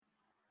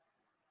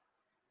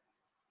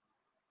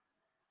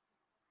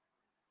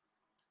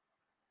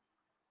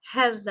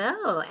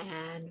Hello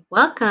and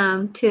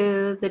welcome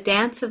to the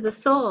Dance of the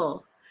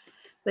Soul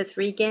with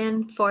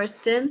Regan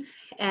Forston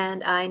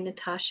and I,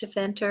 Natasha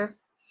Venter.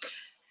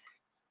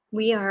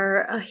 We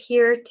are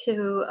here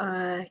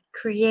to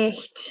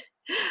create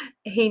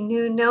a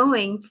new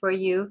knowing for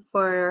you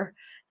for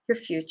your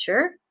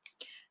future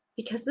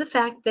because of the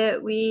fact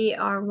that we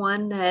are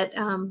one that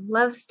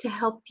loves to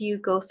help you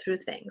go through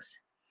things.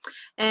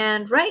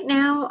 And right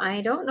now, I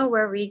don't know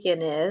where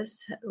Regan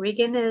is.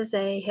 Regan is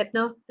a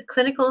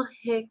clinical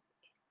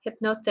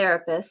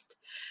hypnotherapist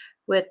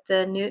with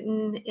the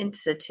Newton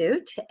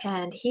Institute,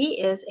 and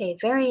he is a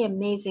very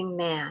amazing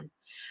man.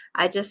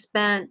 I just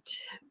spent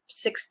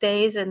 6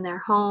 days in their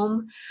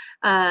home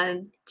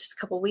just a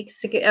couple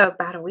weeks ago,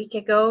 about a week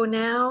ago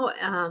now.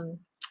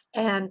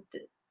 And,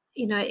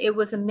 it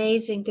was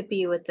amazing to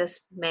be with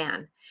this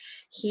man.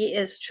 He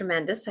is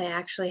tremendous. I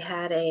actually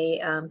had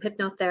a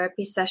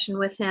hypnotherapy session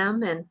with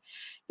him, and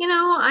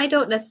I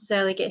don't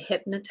necessarily get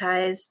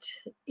hypnotized,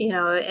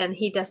 and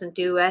he doesn't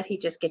do it. He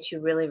just gets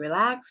you really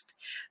relaxed.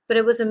 But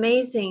it was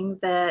amazing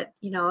that,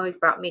 he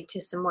brought me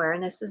to some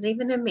awarenesses,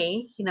 even in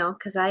me,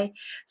 because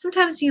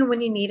sometimes,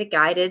 when you need a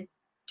guided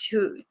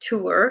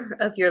tour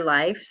of your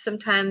life,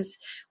 sometimes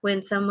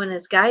when someone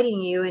is guiding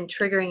you and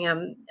triggering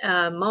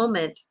a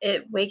moment,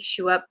 it wakes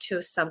you up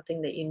to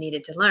something that you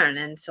needed to learn.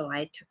 And so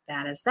I took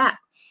that as that.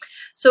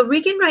 So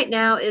Regan right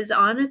now is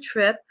on a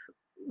trip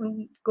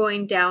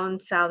going down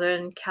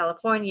Southern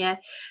California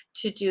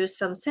to do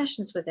some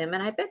sessions with him.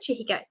 And I bet you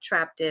he got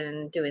trapped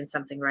in doing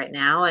something right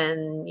now.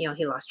 And,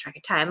 he lost track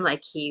of time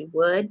like he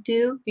would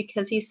do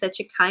because he's such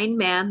a kind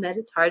man that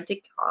it's hard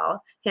to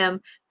call him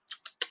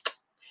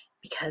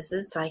because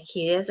it's like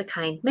he is a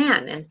kind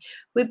man. And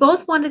we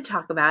both want to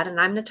talk about,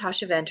 and I'm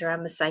Natasha Venter.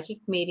 I'm a psychic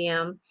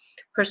medium,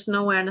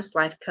 personal awareness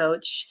life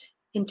coach,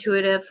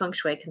 intuitive feng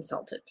shui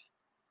consultant.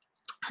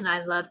 And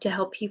I love to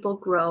help people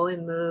grow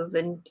and move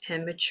and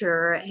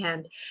mature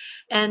and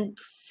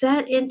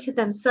set into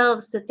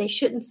themselves that they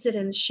shouldn't sit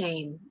in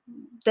shame,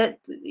 that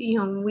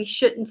we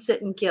shouldn't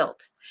sit in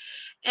guilt.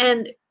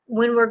 And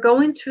when we're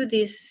going through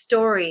these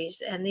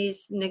stories and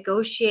these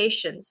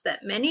negotiations,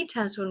 that many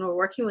times when we're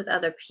working with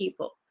other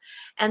people,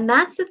 and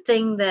that's the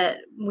thing that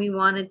we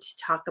wanted to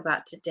talk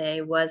about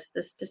today, was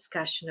this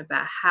discussion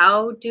about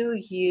how do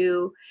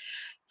you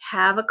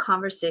have a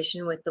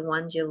conversation with the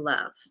ones you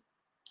love,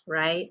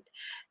 right?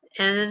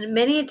 And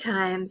many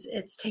times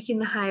it's taking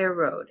the higher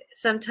road.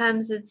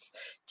 Sometimes it's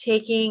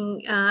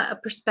taking a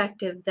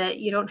perspective that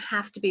you don't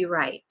have to be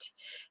right.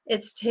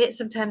 It's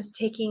sometimes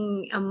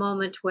taking a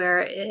moment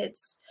where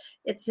it's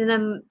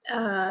in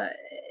a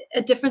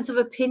difference of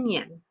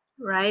opinion,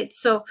 right?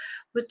 So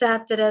with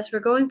that as we're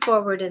going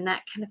forward and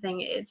that kind of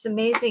thing, it's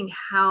amazing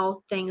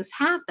how things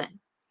happen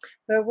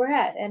where we're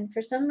at. And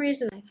for some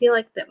reason, I feel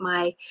like that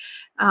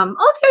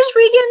oh, there's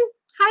Regan.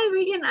 Hi,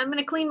 Regan. I'm going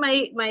to clean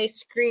my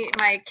screen,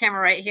 my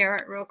camera right here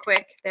real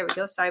quick. There we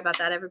go. Sorry about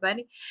that,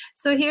 everybody.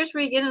 So here's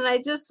Regan. And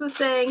I just was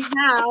saying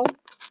how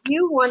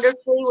you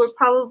wonderfully were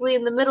probably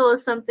in the middle of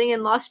something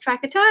and lost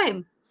track of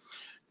time.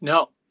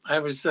 No, I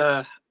was,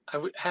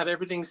 had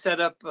everything set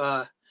up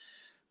about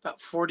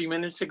 40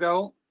 minutes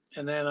ago.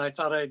 And then I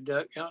thought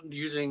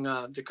using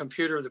the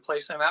computer of the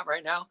place I'm at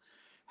right now,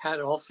 had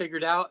it all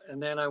figured out.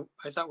 And then I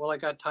thought, well, I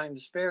got time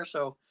to spare.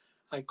 So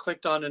I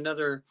clicked on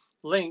another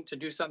link to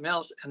do something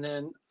else. And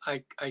then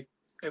I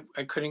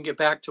couldn't get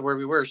back to where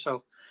we were.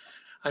 So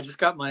I just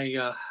got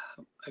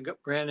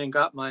ran and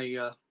got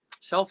my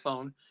cell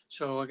phone.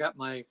 So I got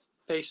my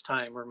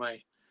FaceTime or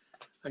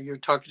you're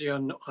talking to you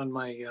on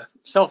my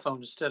cell phone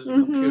instead of the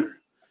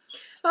computer.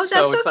 Oh,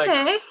 so that's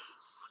okay.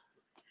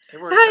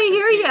 Like,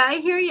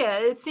 I hear you.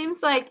 It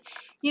seems like,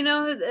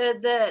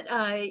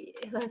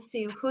 let's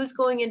see, who's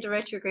going into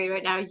retrograde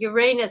right now?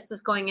 Uranus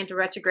is going into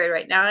retrograde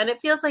right now. And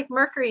it feels like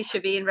Mercury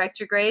should be in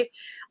retrograde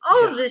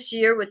all of this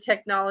year with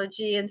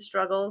technology and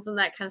struggles and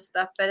that kind of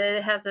stuff. But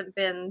it hasn't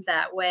been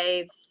that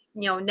way.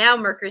 Now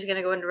Mercury's going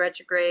to go into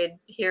retrograde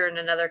here in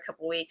another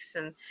couple weeks.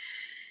 And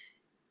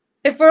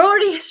if we're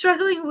already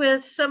struggling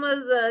with some of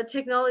the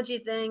technology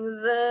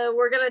things,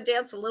 we're going to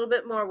dance a little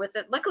bit more with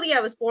it. Luckily, I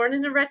was born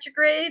in a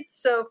retrograde.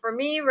 So for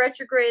me,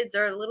 retrogrades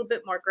are a little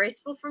bit more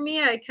graceful for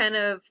me. I kind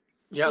of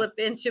slip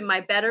into my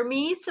better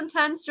me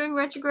sometimes during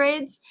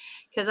retrogrades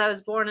because I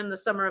was born in the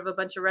summer of a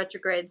bunch of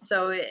retrogrades.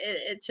 So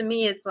to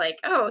me, it's like,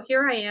 oh,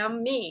 here I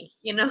am, me,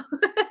 Yeah.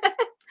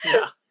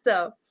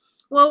 So,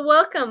 well,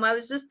 welcome. I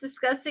was just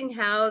discussing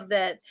how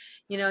that,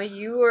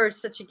 you were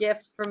such a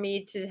gift for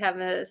me to have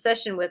a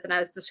session with, and I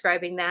was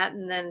describing that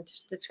and then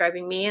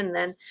describing me. And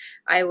then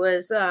I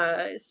was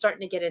starting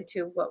to get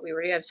into what we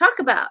were going to talk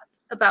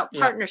about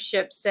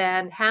partnerships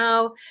and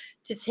how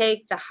to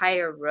take the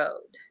higher road.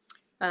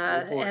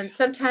 And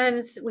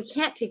sometimes we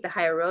can't take the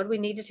higher road. We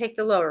need to take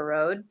the lower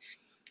road.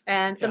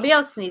 And somebody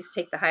else needs to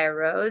take the higher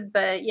road.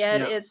 But yet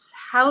it's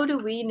how do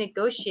we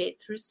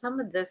negotiate through some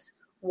of this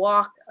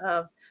walk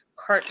of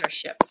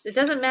partnerships? It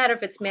doesn't matter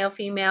if it's male,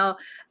 female,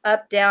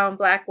 up, down,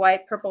 black,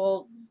 white,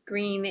 purple,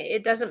 green.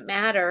 It doesn't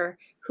matter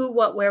who,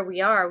 what, where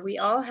we are, we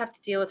all have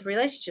to deal with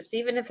relationships,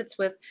 even if it's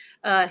with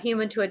a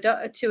human to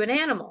an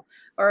animal,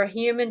 or a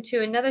human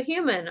to another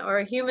human, or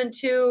a human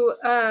to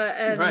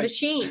a Right.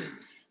 machine.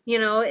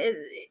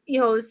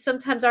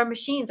 Sometimes our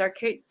machines, our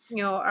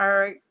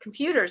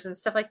computers and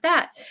stuff like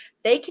that,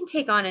 they can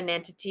take on an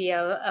entity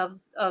of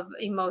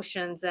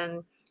emotions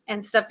and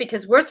stuff,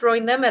 because we're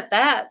throwing them at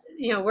that.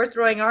 We're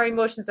throwing our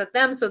emotions at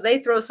them, so they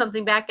throw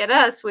something back at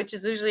us, which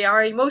is usually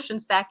our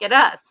emotions back at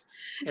us.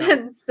 Yeah.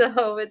 And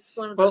so it's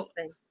one of those Well,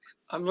 things.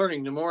 I'm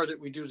learning the more that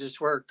we do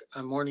this work,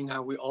 I'm learning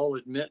how we all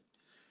admit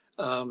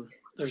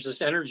there's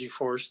this energy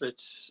force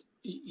that's,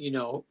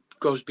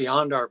 goes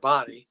beyond our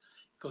body,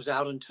 goes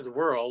out into the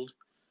world.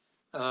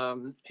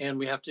 And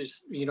we have to,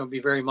 be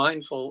very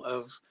mindful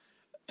of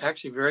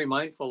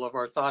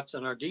our thoughts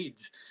and our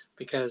deeds,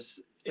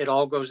 because it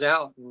all goes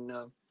out,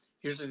 and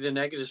usually the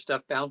negative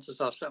stuff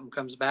bounces off something,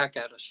 comes back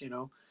at us,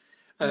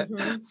 uh,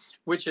 Hmm.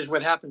 which is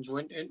what happens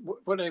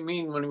what I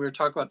mean when we were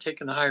talking about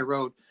taking the higher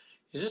road.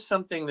 Is this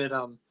something that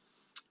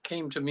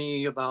came to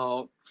me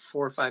about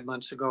 4 or 5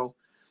 months ago,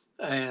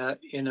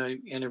 in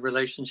a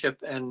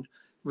relationship, and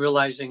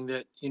realizing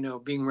that,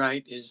 being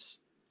right is,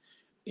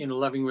 in a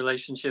loving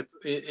relationship,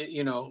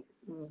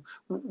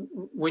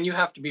 when you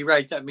have to be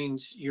right, that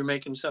means you're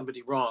making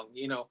somebody wrong.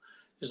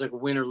 There's like a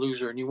winner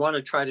loser, and you want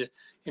to try to,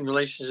 in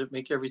relationship,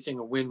 make everything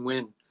a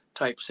win-win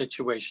type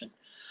situation.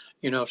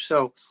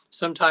 So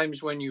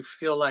sometimes when you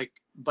feel like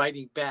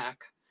biting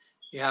back,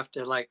 you have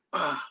to, like,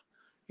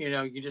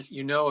 you just,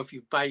 if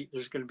you bite,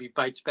 there's going to be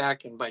bites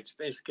back and bites,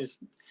 because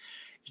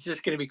it's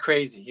just going to be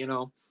crazy.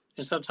 And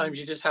sometimes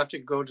you just have to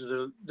go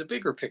to the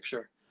bigger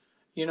picture,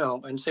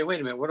 and say, wait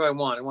a minute, what do I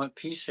want? I want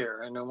peace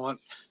here, and I want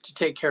to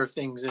take care of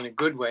things in a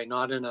good way,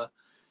 not in a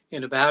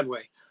bad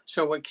way.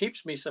 So what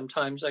keeps me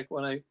sometimes, like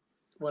when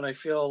I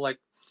feel like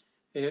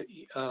it,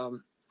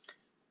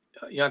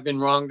 yeah, I've been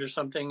wronged or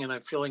something, and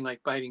I'm feeling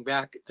like biting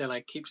back, then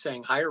I keep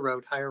saying higher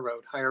road, higher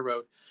road, higher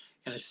road,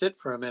 and I sit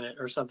for a minute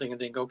or something and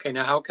think, okay,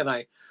 now how can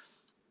I,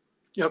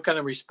 kind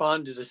of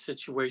respond to the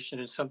situation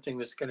in something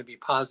that's going to be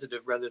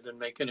positive rather than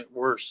making it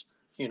worse,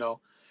 But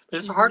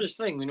it's the Hmm. hardest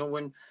thing,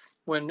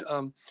 when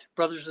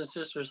brothers and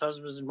sisters,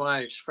 husbands and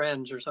wives,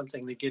 friends or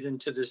something, they get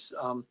into this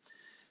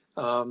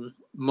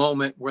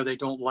moment where they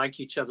don't like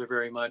each other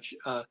very much.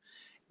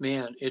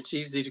 Man, it's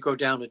easy to go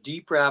down a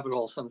deep rabbit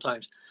hole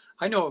sometimes.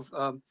 I know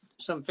of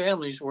some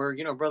families where,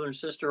 brother and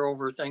sister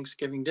over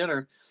Thanksgiving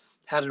dinner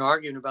had an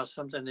argument about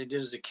something they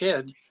did as a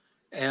kid,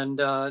 and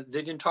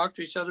they didn't talk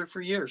to each other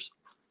for years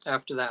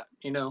after that,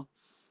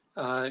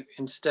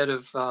 instead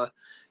of,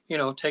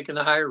 taking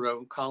the higher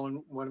road,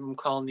 calling one of them,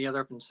 calling the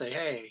other up and say,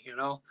 hey,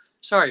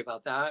 sorry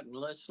about that. And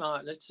let's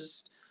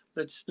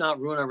not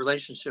ruin our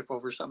relationship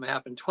over something that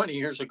happened 20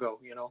 years ago.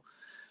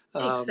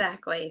 Um,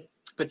 Exactly.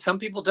 but some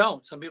people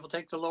don't. Some people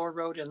take the lower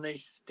road and they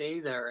stay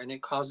there, and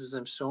it causes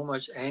them so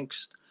much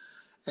angst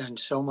and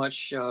so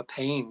much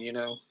pain,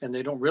 and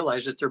they don't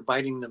realize that they're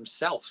biting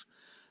themselves,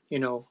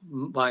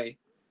 by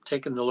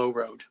taking the low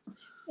road.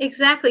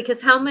 Exactly,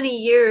 because how many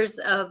years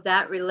of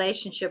that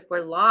relationship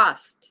were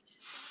lost?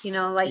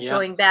 Like Yeah.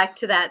 going back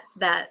to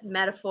that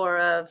metaphor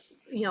of,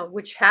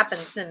 which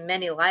happens in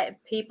many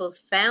people's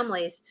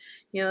families.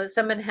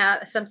 Something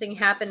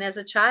happened as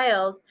a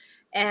child,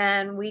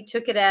 and we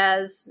took it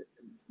as,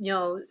 you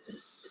know,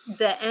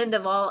 the end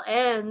of all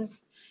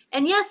ends.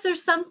 And yes,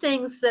 there's some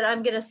things that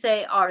I'm going to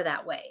say are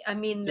that way. I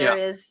mean, there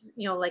Yeah. is,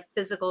 like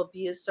physical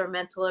abuse or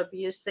mental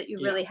abuse that you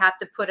Yeah. really have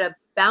to put a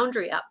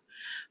boundary up.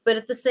 But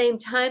at the same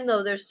time,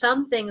 though, there's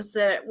some things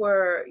that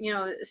were,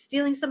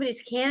 stealing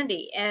somebody's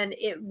candy, and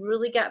it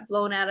really got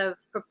blown out of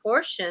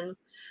proportion.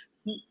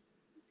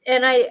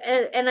 And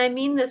I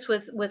mean this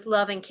with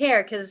love and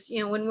care, because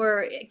when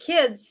we're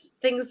kids,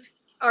 things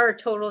are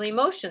total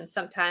emotions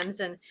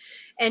sometimes,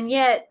 and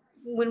yet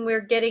when we're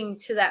getting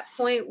to that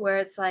point where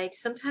it's like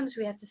sometimes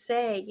we have to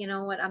say, you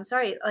know what, I'm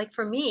sorry. Like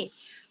for me,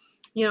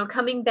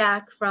 coming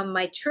back from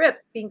my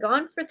trip, being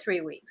gone for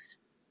 3 weeks,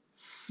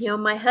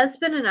 my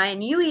husband and I,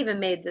 and you even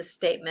made this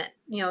statement,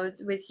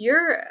 with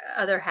your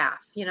other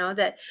half,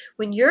 that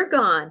when you're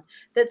gone,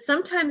 that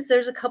sometimes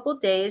there's a couple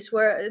days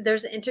where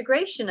there's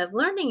integration of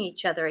learning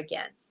each other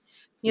again.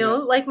 Yeah.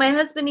 Like my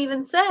husband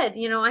even said,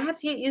 I have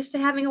to get used to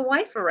having a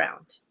wife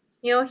around.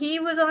 He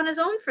was on his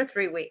own for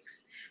 3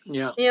 weeks.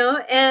 Yeah.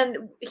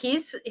 And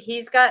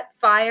he's got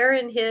fire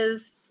in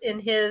his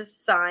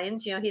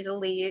signs. He's a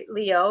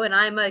Leo, and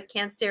I'm a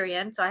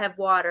Cancerian, so I have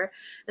water.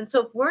 And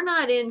so if we're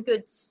not in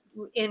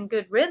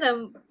good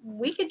rhythm,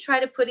 we can try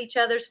to put each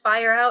other's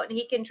fire out, and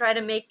he can try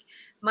to make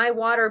my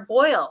water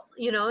boil.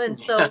 And Yeah.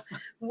 so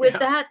with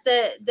Yeah.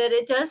 that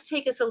it does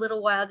take us a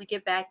little while to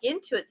get back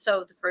into it.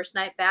 So the first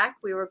night back,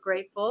 we were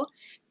grateful,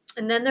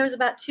 and then there was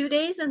about 2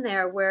 days in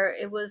there where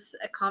it was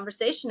a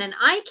conversation, and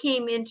I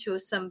came into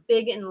some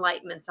big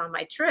enlightenments on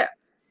my trip,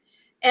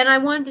 and I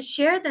wanted to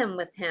share them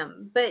with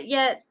him, but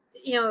yet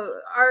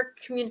our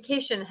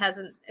communication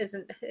hasn't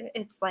isn't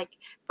it's like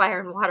fire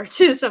and water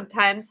too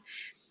sometimes.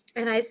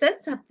 And I said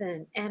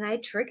something, and I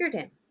triggered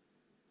him.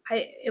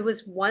 It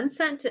was one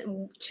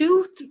sentence,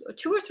 two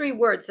or three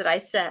words that I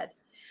said,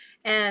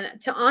 And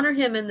to honor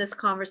him in this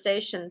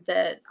conversation,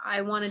 that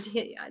I wanted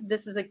to,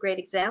 this is a great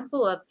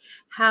example of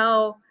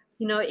how,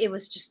 it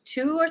was just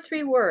 2 or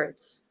 3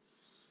 words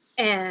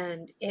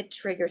and it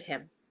triggered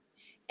him,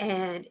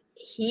 and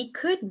he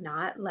could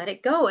not let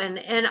it go, and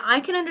I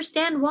can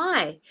understand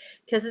why,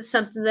 because it's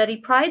something that he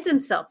prides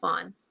himself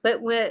on.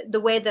 But the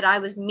way that I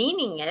was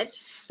meaning it,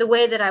 the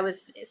way that I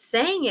was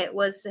saying it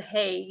was,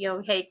 hey,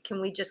 hey,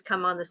 can we just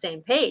come on the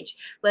same page?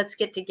 Let's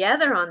get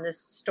together on this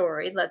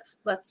story.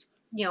 Let's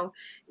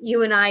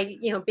you and I,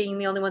 being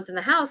the only ones in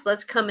the house,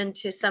 let's come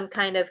into some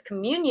kind of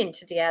communion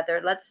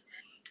together.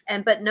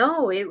 But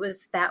no, it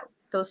was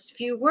those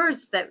few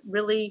words that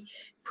really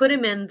put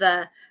him in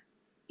the,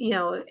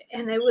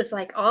 and it was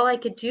like all I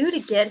could do to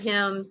get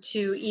him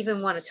to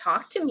even want to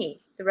talk to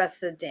me the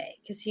rest of the day,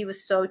 because he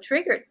was so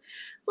triggered.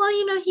 Well,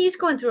 he's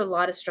going through a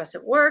lot of stress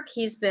at work.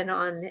 He's been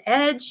on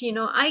edge.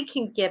 I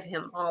can give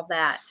him all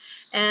that.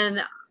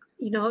 And,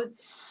 you know,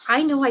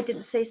 I know I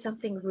didn't say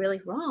something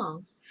really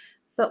wrong,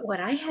 but what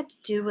I had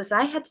to do was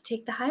I had to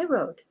take the high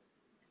road.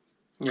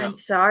 Yeah. I'm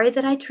sorry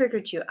that I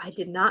triggered you. I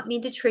did not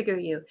mean to trigger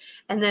you.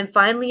 And then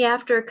finally,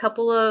 after a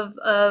couple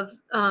of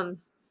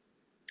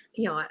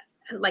you know,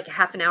 like a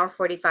half an hour,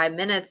 45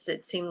 minutes,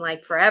 it seemed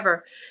like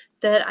forever,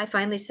 that I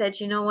finally said,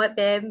 you know what,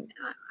 babe,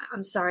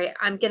 I'm sorry.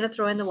 I'm going to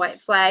throw in the white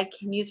flag.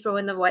 Can you throw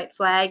in the white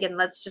flag and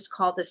let's just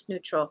call this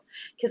neutral?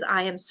 Because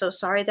I am so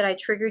sorry that I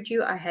triggered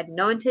you. I had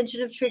no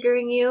intention of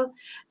triggering you.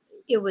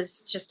 It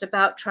was just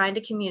about trying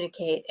to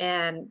communicate.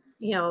 And,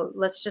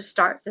 let's just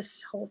start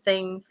this whole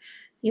thing.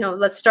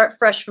 Let's start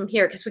fresh from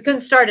here, because we couldn't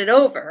start it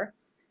over.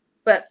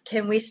 But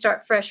can we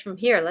start fresh from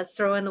here? Let's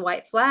throw in the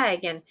white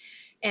flag.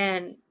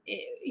 And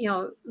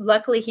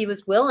luckily he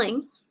was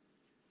willing,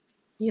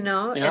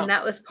 Yeah. and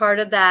that was part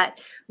of that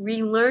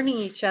relearning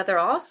each other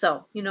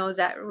also,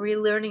 that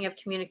relearning of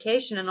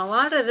communication. And a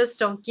lot of us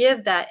don't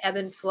give that ebb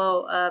and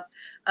flow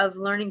of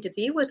learning to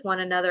be with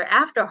one another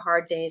after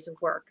hard days of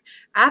work.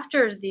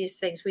 After these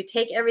things, we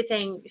take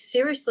everything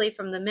seriously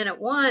from the minute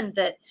one,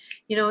 that,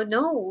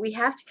 no, we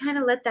have to kind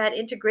of let that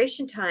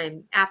integration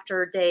time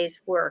after a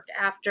day's work,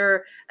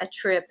 after a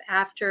trip,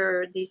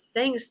 after these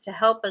things, to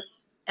help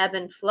us ebb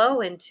and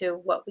flow into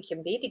what we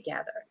can be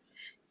together.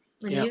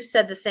 And Yeah. you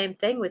said the same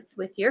thing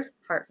with your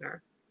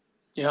partner.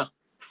 Yeah.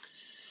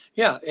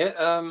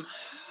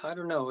 I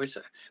don't know.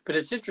 But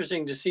it's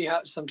interesting to see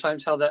how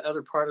sometimes how that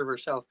other part of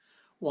herself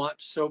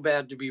wants so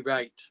bad to be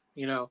right.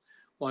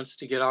 Wants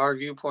to get our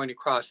viewpoint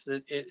across.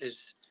 That it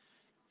is.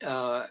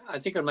 I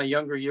think in my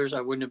younger years,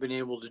 I wouldn't have been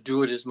able to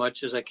do it as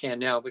much as I can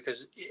now,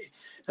 because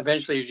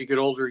eventually, as you get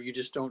older, you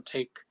just don't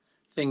take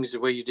things the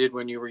way you did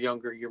when you were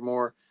younger. You're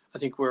more. I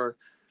think where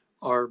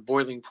our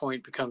boiling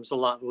point becomes a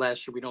lot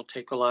less, or we don't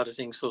take a lot of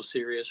things so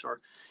serious,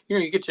 or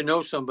you get to know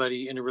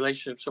somebody in a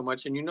relationship so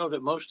much, and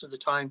that most of the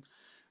time,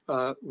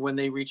 when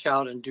they reach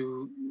out and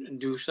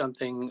do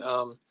something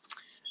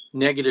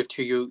negative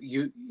to you,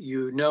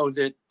 you know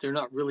that they're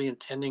not really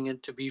intending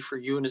it to be for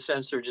you. In a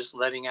sense, they're just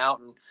letting out,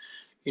 and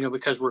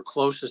because we're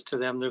closest to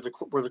them,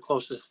 we're the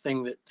closest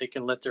thing that they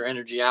can let their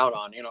energy out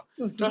on. Don't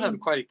have to Mm-hmm.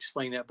 quite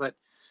explain that, but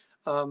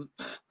um,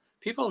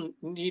 people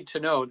need to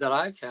know that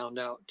I found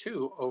out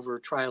too over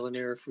trial and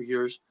error for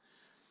years,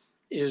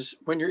 is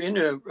when you're in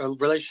a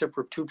relationship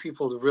with two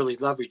people that really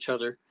love each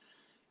other,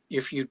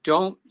 if you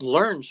don't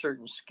learn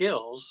certain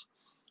skills,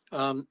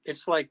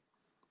 it's like,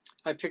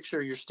 I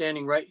picture you're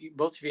standing right,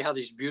 both of you have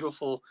these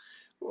beautiful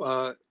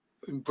uh,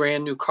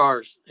 brand new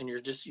cars, and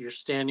you're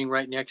standing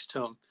right next to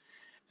them.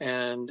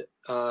 And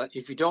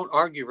if you don't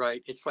argue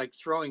right, it's like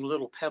throwing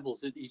little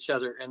pebbles at each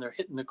other, and they're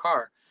hitting the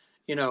car,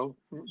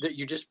 that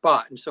you just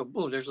bought. And so,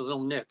 boom, there's a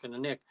little nick and a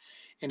nick.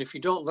 And if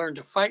you don't learn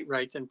to fight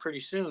right, then pretty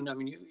soon, I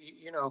mean,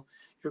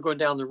 you're going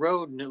down the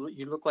road, and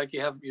you look like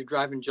you're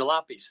driving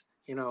jalopies,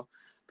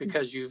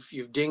 because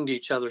you've dinged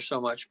each other so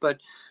much. But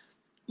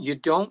you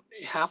don't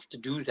have to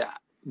do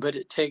that. But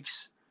it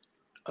takes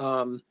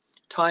um,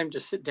 time to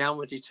sit down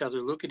with each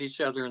other, look at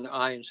each other in the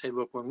eye, and say,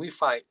 look, when we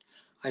fight,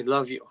 I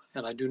love you,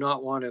 and I do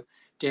not want to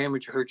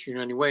damage or hurt you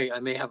in any way. I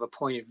may have a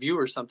point of view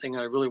or something,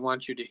 and I really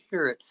want you to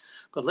hear it,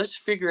 but let's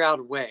figure out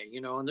a way,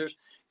 and there's,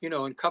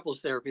 in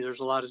couples therapy,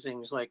 there's a lot of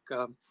things like,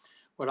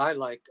 what I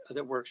like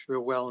that works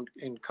real well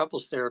in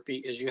couples therapy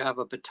is you have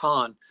a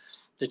baton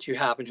that you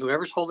have, and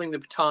whoever's holding the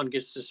baton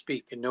gets to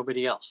speak and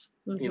nobody else,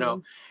 Mm-hmm.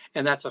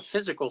 and that's a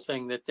physical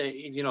thing that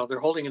they're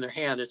holding in their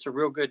hand. It's a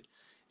real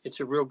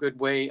good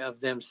way of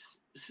them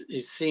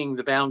seeing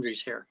the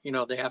boundaries here.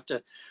 They have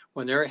to,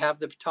 when they have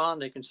the baton,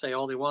 they can say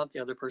all they want, the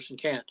other person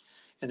can't.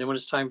 And then when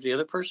it's time for the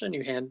other person,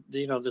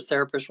 the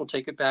therapist will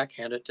take it back,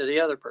 hand it to the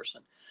other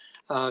person.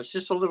 It's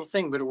just a little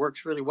thing, but it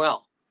works really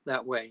well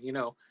that way,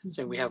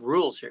 saying we Mm-hmm. have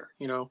rules here,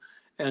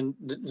 and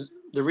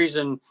the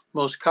reason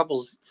most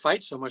couples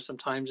fight so much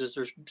sometimes is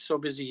they're so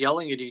busy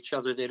yelling at each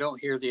other, they don't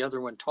hear the other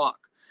one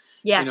talk,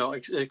 Yes.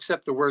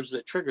 except the words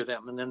that trigger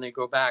them. And then they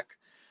go back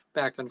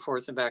and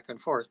forth and back and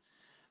forth.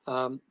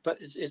 But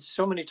it's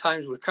so many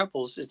times with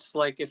couples, it's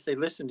like if they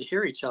listen to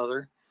hear each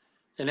other,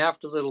 then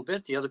after a little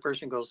bit, the other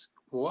person goes,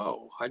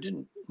 whoa, I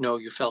didn't know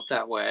you felt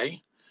that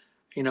way.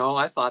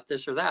 I thought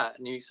this or that.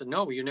 And he said,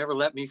 no, you never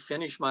let me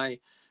finish what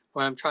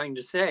I'm trying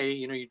to say.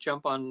 You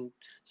jump on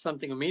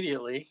something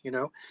immediately,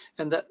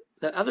 and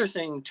the other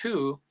thing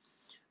too,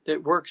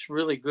 that works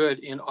really good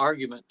in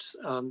arguments.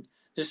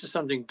 This is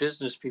something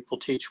business people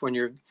teach when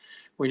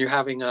you're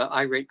having an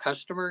irate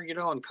customer,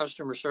 on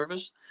customer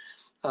service.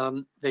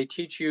 They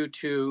teach you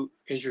to,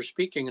 as you're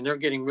speaking and they're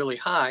getting really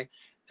high,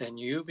 then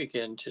you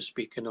begin to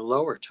speak in a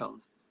lower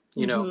tone.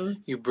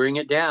 Mm-hmm. You bring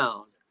it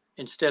down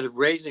instead of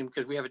raising,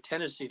 because we have a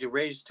tendency to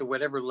raise to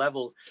whatever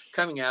level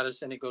coming at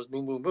us and it goes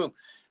boom, boom, boom.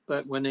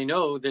 But when they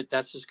know that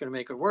that's just going to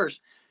make it worse,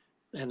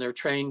 and they're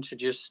trained to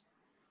just,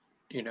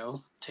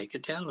 take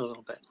it down a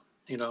little bit,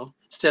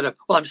 instead of,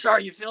 well, I'm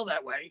sorry you feel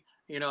that way.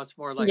 It's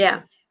more like,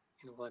 Yeah.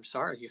 well, I'm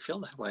sorry you feel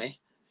that way.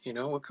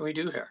 What can we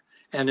do here?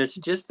 And it's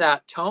just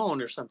that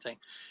tone or something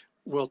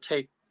will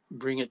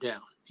bring it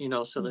down,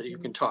 so that you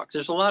Mm-hmm. can talk.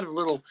 There's a lot of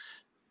little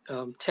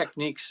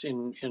techniques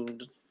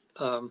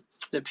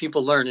that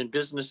people learn in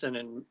business and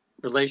in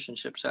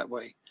relationships that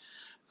way.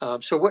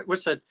 So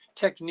what's a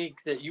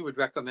technique that you would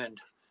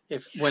recommend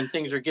when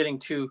things are getting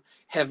too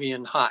heavy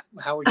and hot?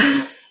 How would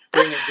you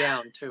bring it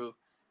down to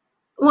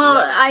Well,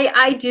 level?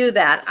 I do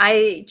that.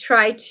 I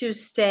try to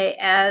stay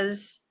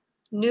as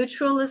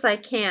neutral as I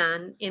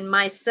can in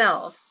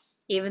myself,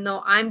 even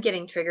though I'm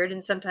getting triggered,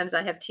 and sometimes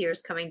I have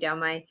tears coming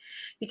down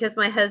because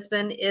my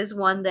husband is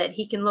one that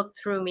he can look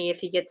through me if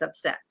he gets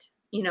upset.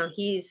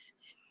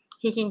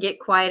 He can get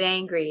quite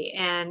angry,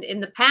 and in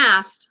the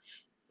past,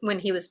 when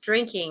he was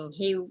drinking,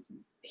 he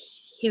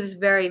was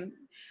very,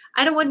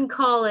 I don't wouldn't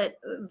call it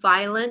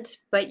violent,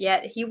 but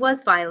yet he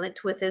was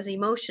violent with his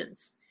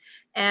emotions.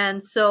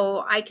 And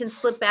so I can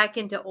slip back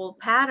into old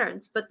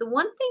patterns. But the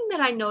one thing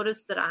that I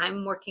noticed that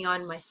I'm working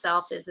on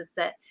myself is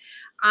that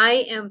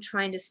I am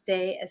trying to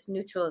stay as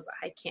neutral as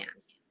I can.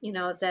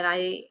 That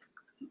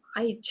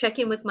I check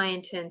in with my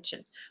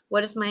intention.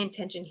 What is my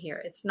intention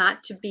here? It's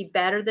not to be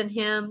better than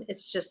him.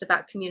 It's just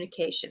about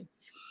communication.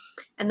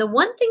 And the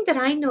one thing that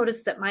I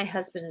noticed that my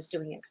husband is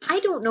doing, and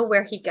I don't know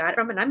where he got it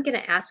from, and I'm going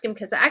to ask him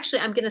because actually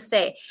I'm going to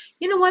say,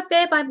 you know what,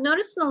 babe, I've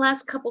noticed in the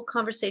last couple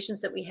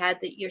conversations that we had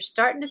that you're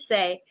starting to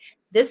say,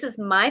 this is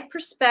my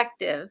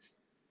perspective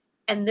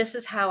and this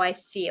is how I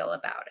feel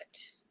about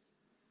it.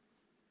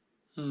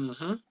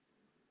 Mm-hmm.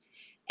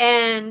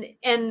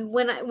 And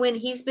when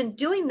he's been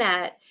doing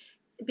that,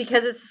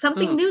 because it's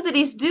something new that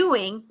he's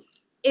doing,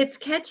 it's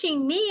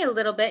catching me a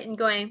little bit and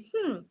going,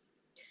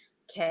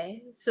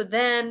 okay. So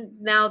then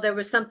now there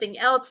was something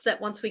else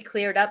that once we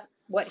cleared up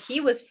what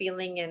he was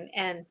feeling,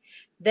 and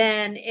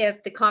then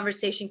if the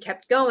conversation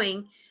kept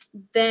going,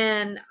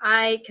 then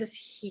because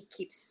he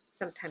keeps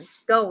sometimes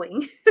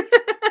going,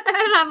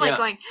 and I'm like Yeah.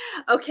 going,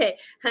 okay,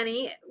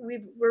 honey,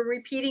 we're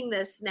repeating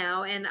this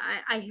now, and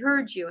I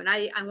heard you, and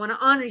I want to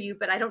honor you,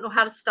 but I don't know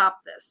how to stop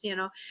this,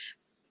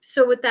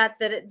 So with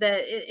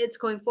it's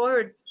going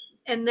forward.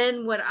 And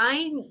then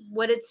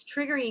what it's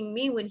triggering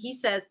me when he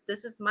says,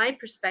 this is my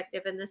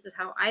perspective and this is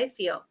how I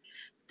feel,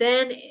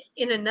 then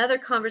in another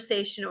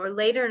conversation or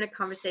later in a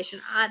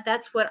conversation,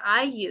 that's what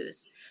I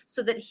use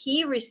so that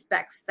he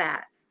respects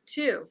that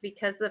too,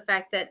 because of the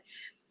fact that,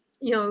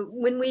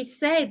 when we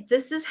say,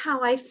 this is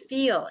how I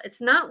feel,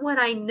 it's not what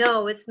I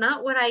know, it's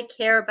not what I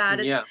care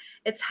about, Yeah.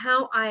 it's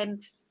how I'm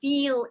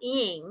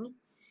feeling.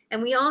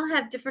 And we all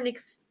have different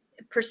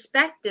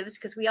perspectives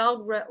because we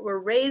all were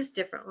raised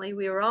differently.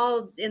 We were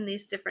all in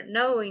these different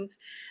knowings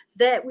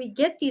that we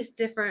get these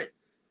different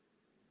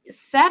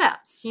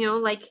setups,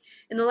 like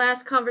in the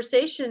last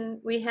conversation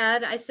we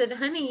had, I said,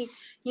 honey,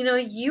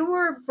 you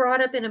were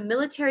brought up in a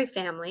military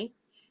family,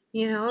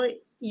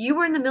 you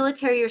were in the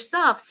military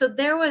yourself. So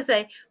there was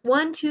a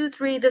 1, 2,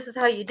 3, this is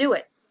how you do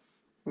it.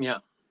 Yeah.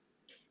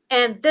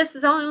 And this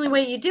is the only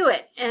way you do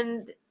it.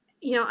 And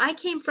I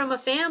came from a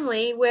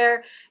family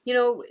where,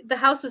 the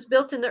house was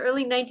built in the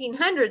early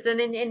 1900s. And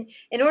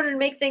in order to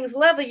make things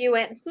level, you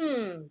went,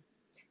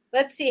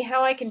 let's see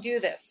how I can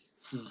do this.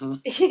 Mm-hmm.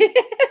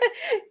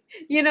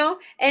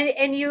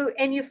 And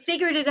you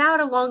figured it out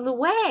along the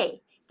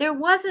way. There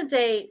wasn't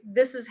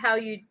this is how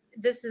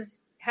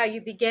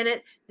you begin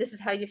it, this is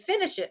how you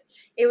finish it.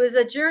 It was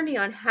a journey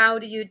on how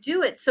do you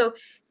do it. So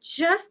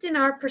just in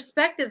our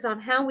perspectives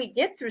on how we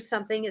get through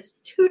something is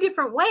two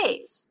different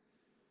ways.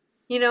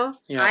 Yeah.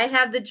 I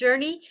have the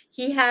journey,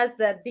 he has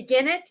the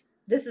begin it,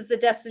 this is the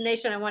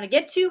destination I want to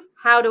get to,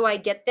 how do I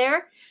get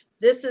there?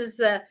 This is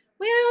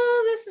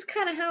this is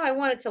kind of how I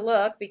want it to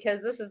look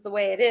because this is the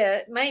way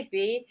it might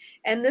be.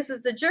 And this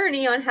is the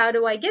journey on how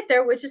do I get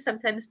there, which is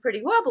sometimes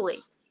pretty wobbly.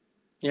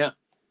 Yeah.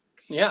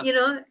 Yeah.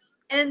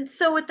 And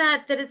so with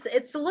that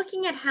it's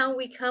looking at how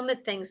we come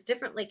at things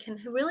differently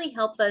can really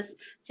help us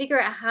figure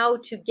out how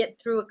to get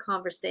through a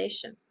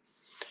conversation.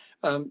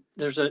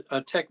 There's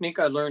a technique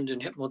I learned in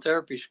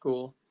hypnotherapy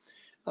school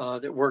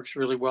that works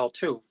really well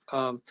too.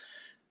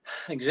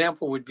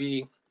 Example would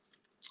be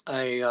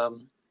a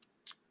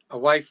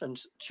wife and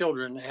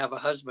children have a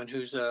husband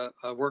who's a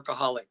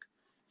workaholic,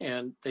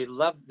 and they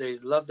love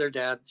their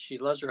dad. She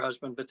loves her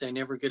husband, but they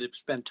never get to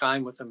spend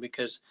time with him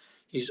because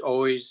he's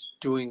always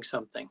doing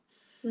something.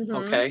 Mm-hmm.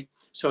 Okay.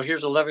 So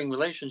here's a loving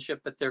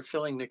relationship, but they're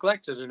feeling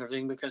neglected and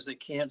everything because they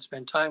can't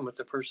spend time with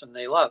the person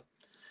they love.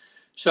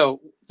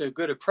 So the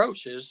good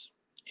approach is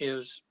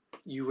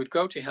you would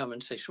go to him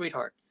and say,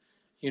 sweetheart,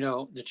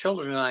 the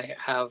children and I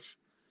have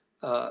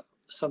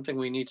something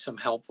we need some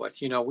help with.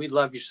 We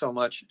love you so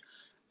much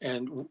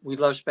and we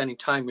love spending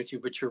time with you,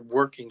 but you're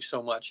working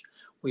so much.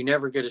 We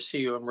never get to see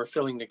you and we're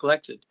feeling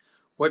neglected.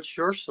 What's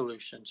your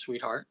solution,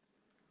 sweetheart?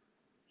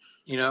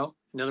 In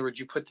other words,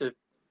 you put the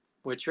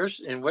what's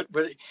yours and what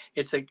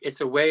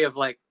it's a way of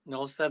like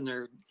all of a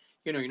sudden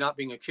you're not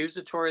being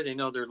accusatory. They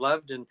know they're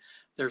loved and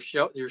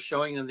you're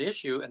showing them the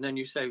issue, and then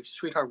you say,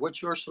 sweetheart,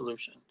 what's your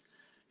solution?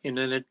 And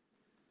then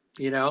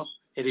you know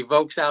it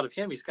evokes out of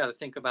him. He's got to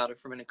think about it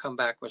for a minute and come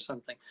back with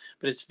something.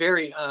 But it's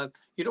very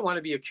you don't want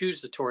to be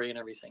accusatory and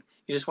everything.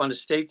 You just want to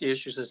state the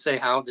issues and say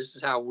how this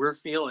is how we're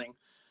feeling.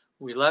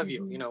 We love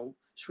you, Mm-hmm.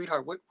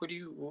 sweetheart.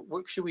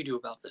 What should we do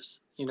about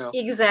this?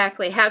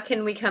 Exactly. How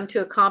can we come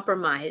to a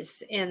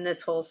compromise in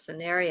this whole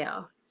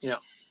scenario? Yeah.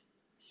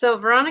 So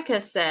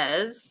Veronica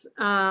says,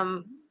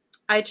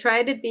 I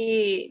try to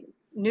be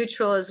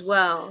neutral as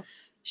well.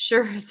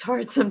 Sure, it's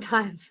hard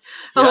sometimes.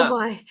 Oh Yeah,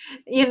 my,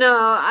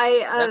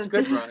 I that's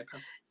good, Veronica.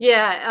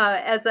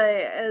 yeah, as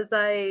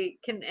I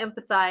can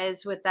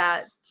empathize with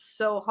that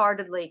so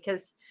heartedly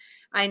because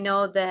I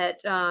know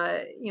that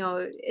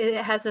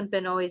it hasn't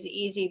been always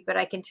easy, but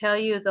I can tell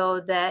you though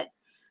that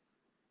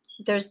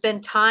there's been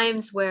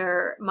times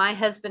where my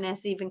husband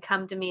has even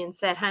come to me and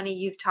said, "Honey,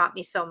 you've taught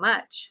me so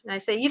much." And I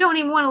say, "You don't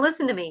even want to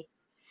listen to me."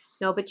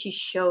 No, but you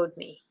showed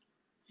me.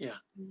 Yeah.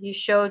 You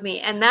showed me.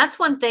 And that's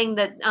one thing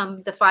that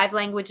the five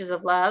languages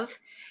of love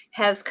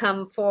has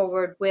come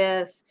forward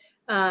with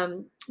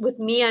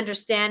me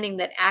understanding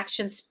that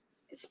actions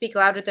speak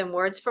louder than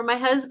words for my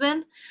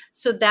husband.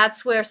 So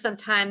that's where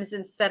sometimes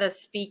instead of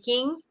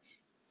speaking,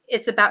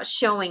 it's about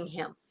showing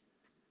him.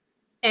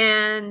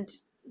 And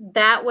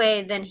that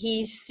way, then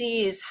he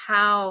sees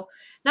how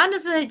not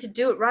necessarily to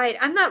do it right.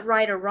 I'm not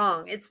right or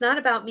wrong. It's not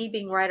about me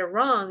being right or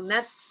wrong.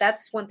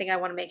 That's one thing I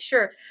want to make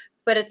sure.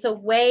 But it's a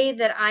way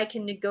that I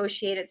can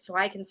negotiate it so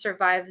I can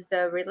survive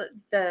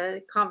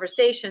the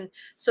conversation,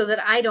 so that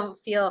I don't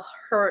feel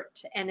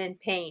hurt and in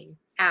pain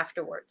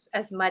afterwards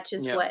as much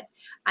as Yeah. what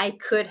I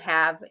could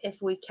have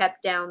if we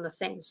kept down the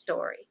same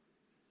story.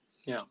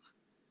 Yeah.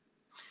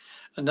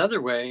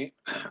 Another way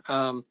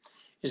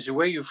is the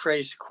way you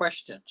phrase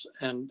questions,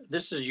 and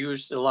this is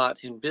used a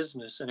lot in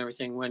business and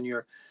everything when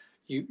you're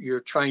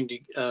trying to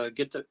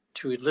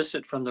to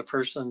elicit from the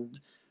person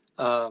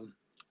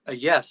a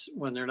yes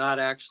when they're not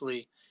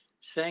actually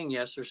saying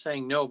yes or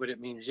saying no, but it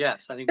means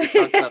yes. I think we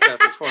talked about that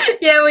before.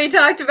 Yeah, we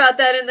talked about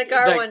that in the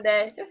car Like, one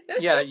day.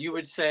 yeah, you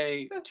would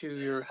say to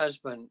your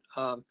husband,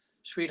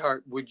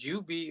 sweetheart, would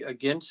you be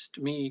against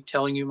me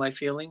telling you my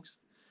feelings?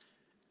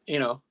 you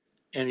know,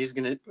 and he's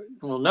going to,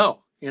 well,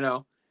 no,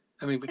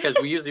 I mean, because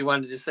we usually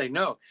wanted to say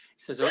no. He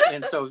says, oh,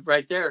 and so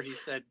right there, he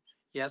said,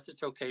 yes,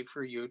 it's okay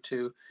for you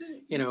to, Just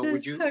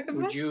talk about.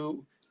 would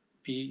you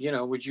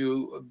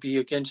be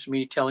against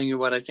me telling you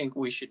what I think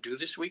we should do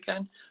this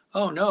weekend?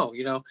 Oh, no,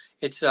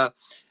 it's,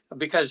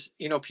 because,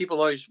 people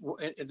always,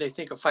 they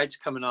think a fight's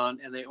coming on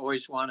and they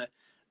always want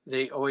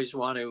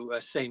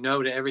to say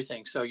no to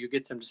everything. So you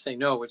get them to say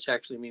no, which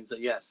actually means a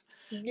yes.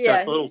 So it's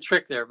Yeah. a little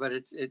trick there, but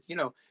it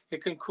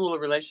can cool a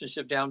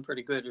relationship down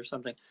pretty good or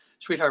something.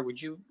 Sweetheart, would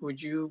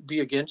you be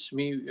against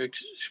me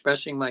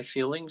expressing my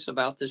feelings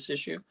about this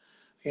issue?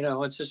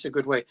 It's just a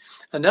good way.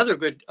 Another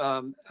good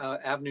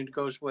avenue to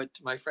go is what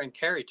my friend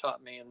Carrie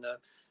taught me in the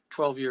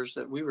 12 years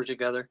that we were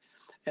together.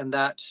 And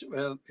that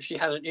if she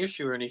had an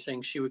issue or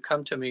anything, she would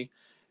come to me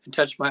and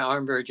touch my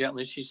arm very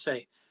gently. She'd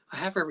say, I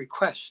have a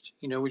request,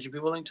 would you be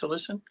willing to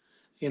listen?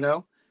 You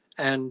know,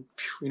 and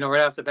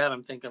right off the bat,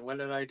 I'm thinking, what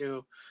did I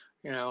do?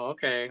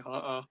 Okay,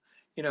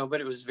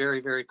 but it was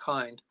very, very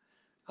kind.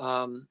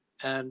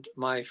 And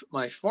my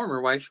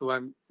former wife, who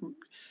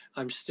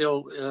I'm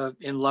still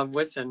in love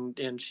with,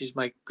 and she's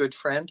my good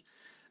friend,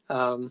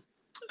 um,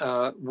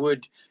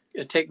 would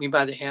take me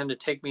by the hand and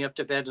take me up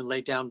to bed and lay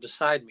down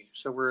beside me.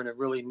 So we're in a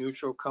really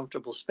neutral,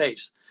 comfortable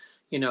space,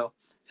 you know.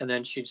 And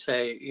then she'd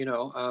say,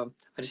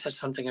 I just had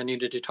something I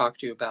needed to talk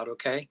to you about.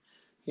 Okay,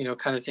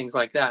 kind of things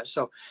like that.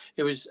 So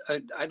it was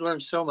I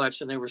learned so much,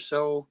 and I was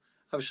so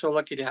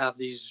lucky to have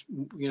these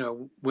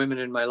women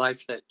in my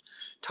life that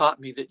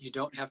taught me that you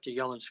don't have to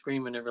yell and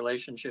scream in a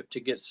relationship to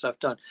get stuff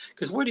done.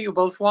 Because what do you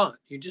both want?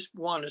 You just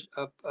want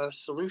a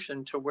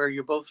solution to where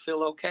you both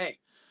feel okay.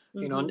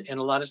 Mm-hmm. And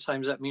a lot of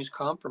times that means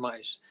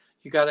compromise.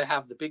 You got to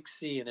have the big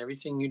C in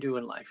everything you do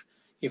in life.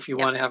 If you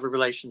Yep. want to have a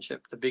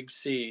relationship, the big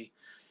C,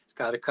 it's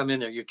got to come in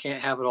there. You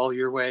can't have it all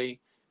your way,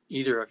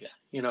 either of you.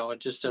 It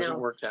just doesn't No.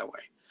 work that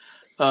way.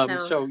 No.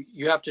 So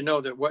you have to know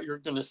that what you're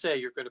going to say,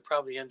 you're going to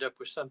probably end up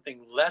with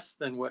something less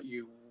than what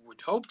you would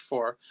hoped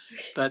for,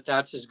 but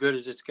that's as good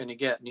as it's going to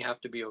get, and you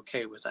have to be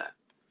okay with that.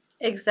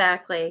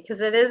 Exactly, because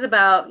it is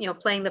about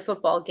playing the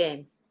football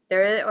game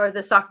there or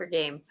the soccer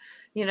game,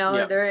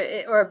 Yeah.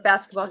 there or a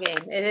basketball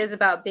game. It is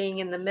about being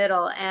in the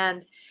middle,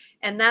 and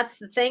And that's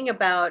the thing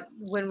about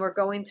when we're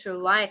going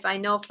through life. I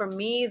know for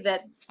me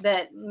that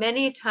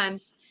many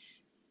times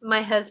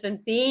my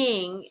husband,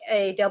 being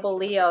a double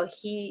Leo,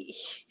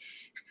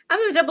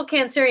 I'm a double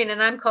Cancerian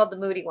and I'm called the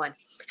moody one.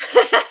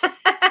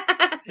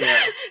 Yeah.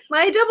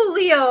 My double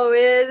Leo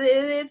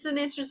it's an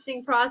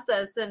interesting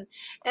process, and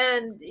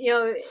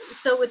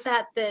so with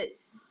that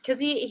because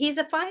he's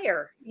a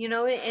fire,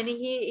 and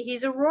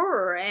he's a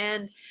roarer,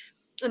 and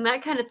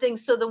that kind of thing.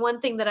 So the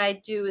one thing that I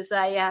do is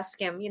I ask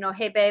him,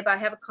 hey babe, I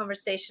have a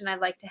conversation I'd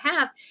like to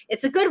have.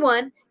 It's a good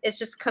one. It's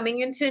just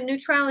coming into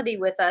neutrality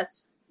with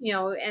us,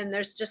 and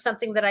there's just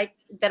something that I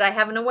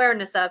have an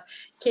awareness of.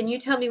 Can you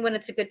tell me when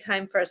it's a good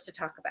time for us to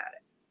talk about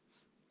it?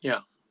 Yeah.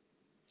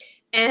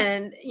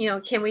 And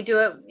can we do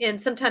it?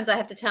 And sometimes I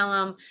have to tell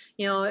him,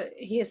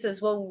 he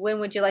says, well, when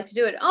would you like to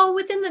do it? Oh,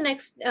 within the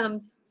next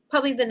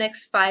probably the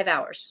next 5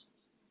 hours.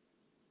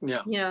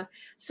 Yeah.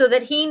 So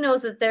that he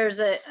knows that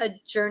there's a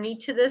journey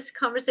to this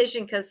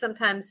conversation. Because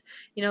sometimes,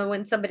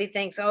 when somebody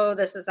thinks, oh,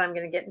 I'm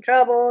going to get in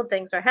trouble,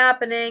 things are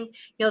happening,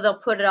 they'll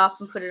put it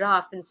off and put it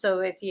off. And so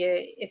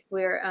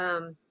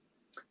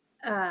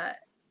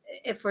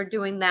if we're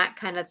doing that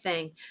kind of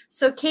thing.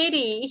 So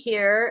Katie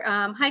here,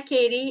 hi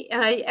Katie.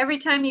 Every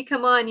time you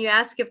come on, you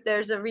ask if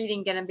there's a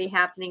reading going to be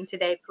happening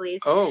today,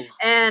 please. Oh,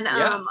 And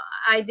yeah.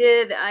 I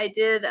did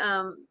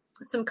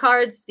some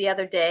cards the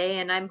other day,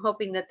 and I'm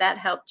hoping that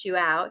helped you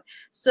out.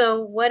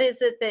 So what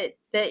is it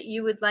that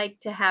you would like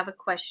to have a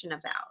question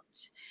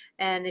about?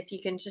 And if you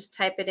can just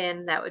type it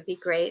in, that would be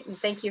great. And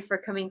thank you for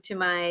coming to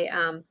my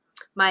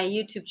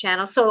YouTube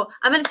channel. So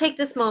I'm going to take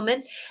this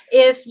moment.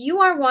 If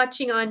you are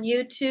watching on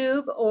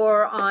YouTube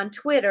or on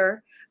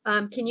Twitter,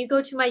 can you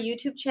go to my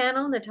YouTube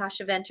channel,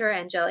 Natasha Venter,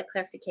 Angelic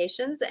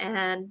Clarifications,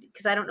 and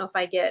because I don't know if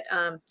I get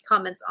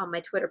comments on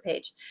my Twitter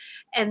page.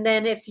 And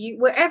then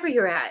wherever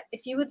you're at,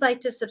 if you would like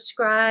to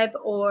subscribe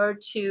or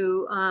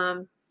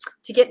to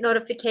get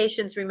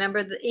notifications,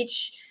 remember that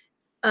each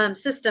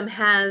system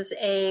has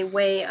a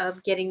way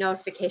of getting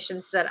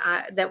notifications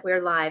that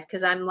we're live,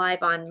 because I'm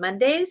live on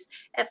Mondays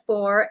at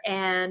 4,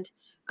 and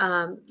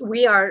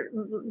we are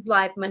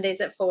live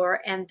Mondays at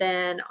 4, and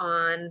then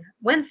on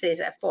Wednesdays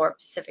at 4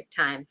 Pacific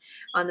time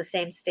on the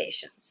same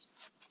stations.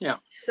 Yeah.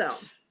 So.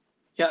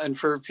 Yeah, and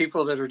for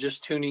people that are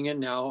just tuning in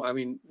now, I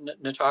mean,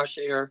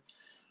 Natasha here,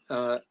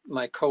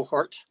 my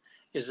cohort,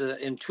 is an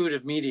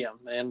intuitive medium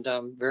and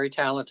very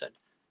talented,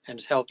 and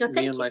has helped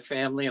me and my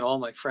family and all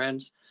my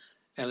friends.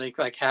 And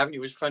like having, it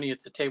was funny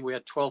at the table, we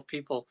had 12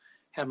 people,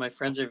 had my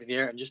friends over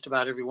there, and just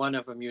about every one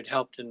of them you'd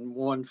helped in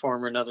one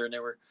form or another, and they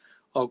were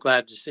all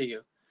glad to see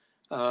you.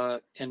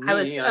 And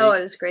me, it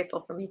was grateful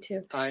for me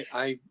too.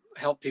 I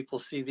help people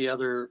see the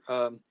other,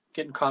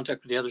 get in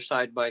contact with the other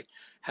side by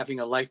having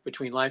a life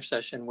between life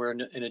session. We're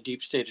in a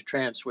deep state of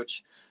trance,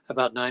 which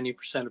about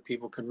 90% of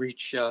people can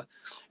reach.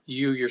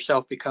 You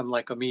yourself become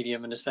like a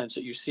medium in the sense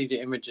that you see the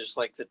images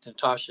like that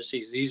Natasha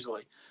sees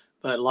easily.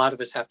 But a lot of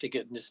us have to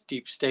get in this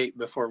deep state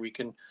before we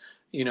can,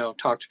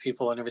 talk to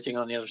people and everything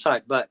on the other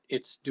side. But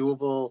it's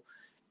doable.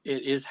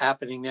 It is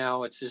happening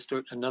now. It's just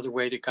another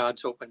way that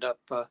God's opened up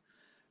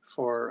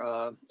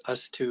for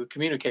us to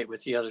communicate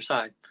with the other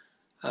side.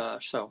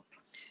 So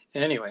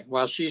anyway,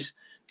 while she's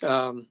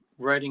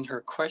writing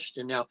her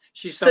question now,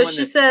 she's someone so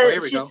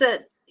she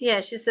said,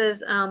 she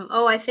says,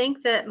 oh, I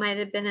think that might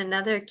have been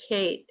another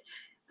Kate.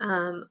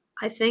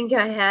 I think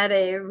I had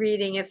a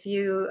reading a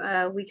few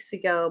weeks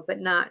ago,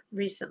 but not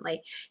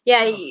recently.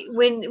 Yeah,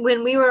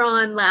 when we were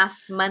on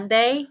last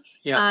Monday,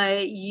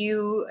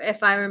 you,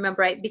 if I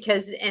remember right,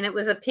 and it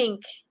was a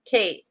pink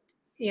Kate,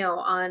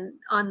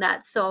 on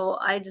that. So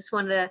I just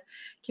wanted to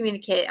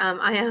communicate.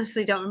 I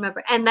honestly don't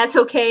remember, and that's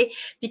okay,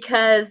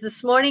 because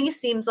this morning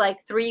seems like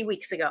 3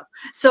 weeks ago.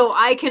 So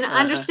I can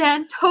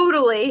understand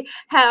totally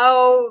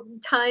how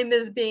time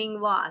is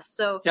being lost.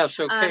 So yeah.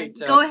 So Kate,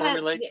 go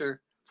ahead.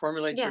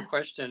 Formulate your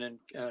question,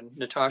 and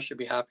Natasha would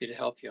be happy to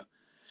help you.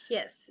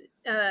 Yes.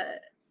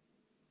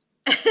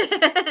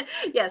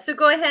 Yeah. So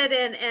go ahead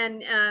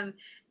and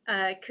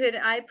could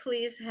I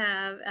please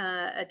have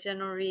a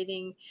general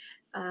reading?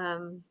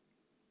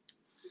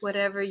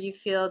 Whatever you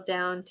feel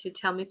down to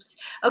tell me, please.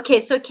 Okay.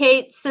 So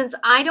Kate, since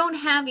I don't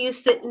have you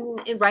sitting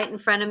right in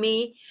front of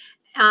me,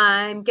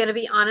 I'm going to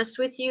be honest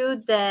with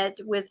you that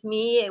with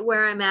me,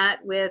 where I'm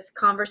at with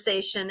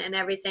conversation and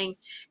everything,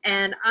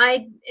 and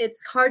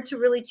it's hard to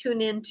really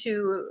tune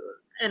into,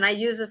 and I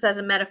use this as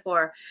a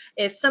metaphor.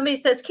 If somebody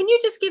says, can you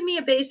just give me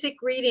a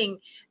basic reading,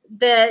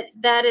 that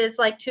is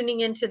like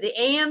tuning into the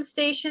AM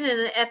station and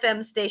an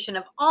FM station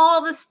of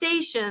all the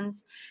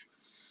stations,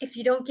 if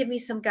you don't give me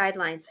some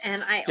guidelines,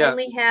 and I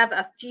only have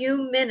a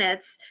few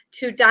minutes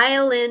to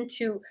dial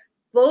into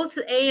both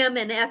AM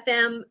and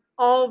FM,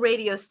 all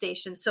radio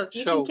stations. So if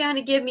you can kind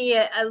of give me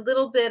a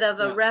little bit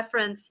of a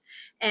reference,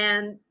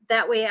 and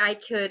that way I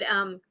could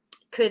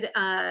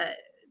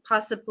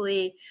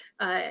possibly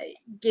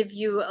give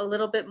you a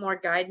little bit more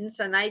guidance.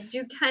 And I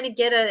do kind of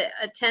get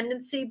a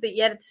tendency, but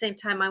yet at the same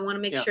time, I want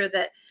to make sure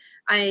that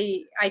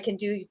I can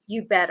do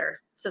you better.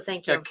 So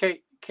thank you.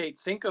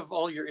 Kate, think of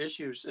all your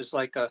issues as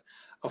like a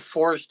a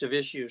forest of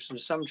issues, and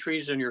some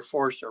trees in your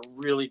forest are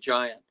really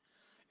giant.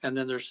 And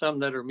then there's some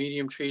that are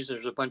medium trees.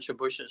 There's a bunch of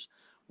bushes.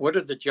 What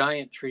are the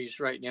giant trees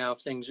right now?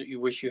 Things that you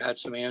wish you had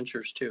some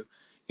answers to.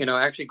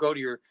 Actually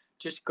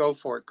just go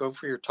for it. Go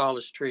for your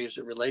tallest tree. Is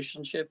it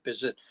relationship?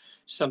 Is it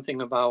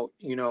something about,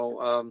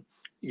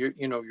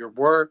 your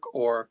work,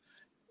 or,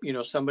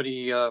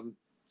 somebody, some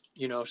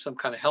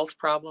kind of health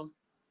problem?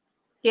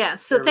 Yeah.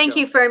 So thank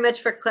you very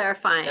much for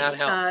clarifying. That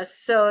helps.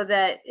 So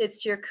that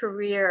it's your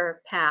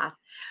career path.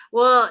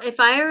 Well,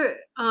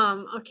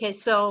 okay,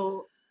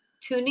 so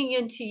tuning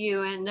into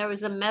you, and there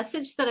was a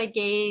message that I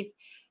gave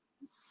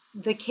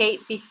the Kate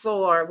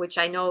before, which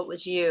I know it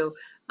was you,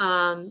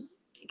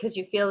 because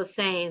you feel the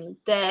same,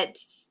 that,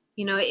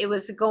 it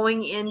was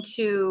going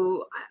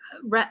into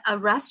a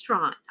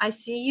restaurant. I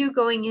see you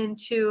going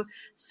into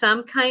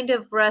some kind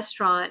of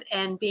restaurant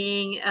and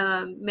being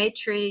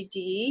maitre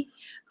d',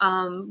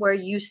 where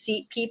you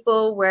seat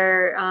people,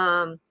 where,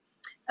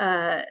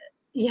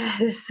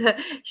 yes,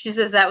 she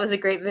says that was a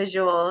great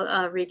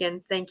visual,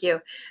 Regan. Thank you.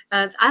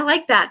 I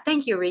like that.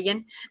 Thank you,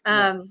 Regan.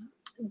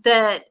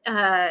 That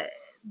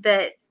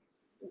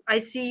I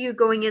see you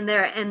going in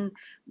there, and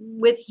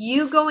with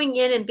you going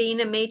in and being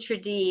a maitre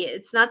d',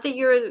 it's not that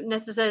you're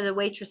necessarily the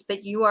waitress,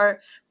 but you are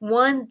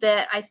one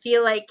that I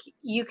feel like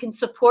you can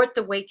support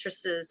the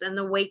waitresses and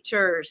the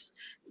waiters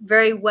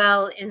very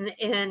well.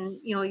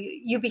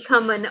 You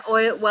become an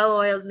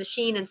well-oiled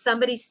machine, and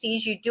somebody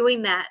sees you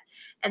doing that.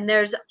 And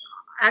there's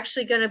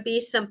actually going to be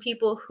some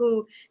people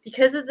who,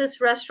 because of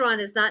this restaurant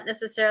is not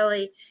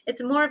necessarily,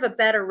 it's more of a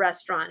better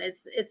restaurant.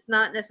 It's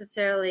not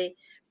necessarily,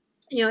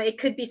 it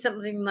could be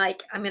something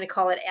like, I'm going to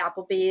call it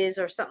Applebee's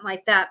or something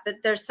like that, but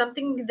there's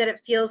something that it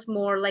feels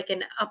more like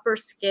an upper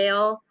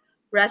scale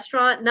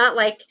restaurant, not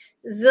like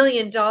 $1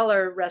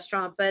 zillion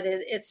restaurant, but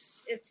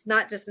it's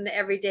not just an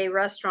everyday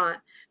restaurant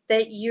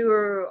that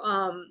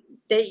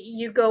that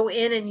you go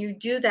in and you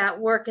do that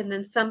work, and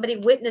then somebody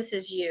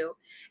witnesses you,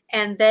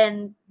 and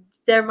then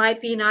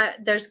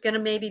there's going to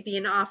maybe be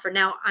an offer.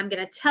 Now, I'm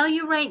going to tell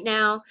you right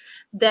now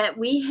that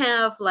we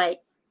have like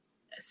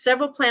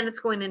several planets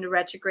going into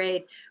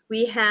retrograde.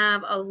 We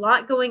have a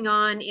lot going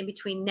on in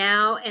between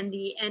now and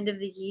the end of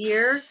the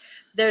year.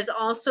 There's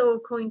also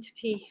going to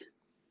be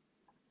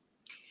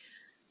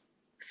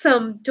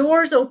some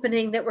doors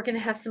opening that we're going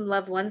to have some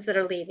loved ones that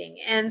are leaving.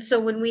 And so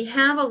when we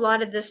have a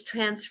lot of this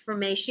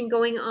transformation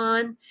going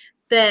on,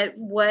 that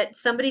what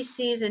somebody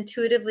sees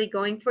intuitively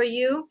going for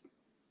you,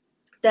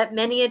 that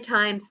many a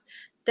times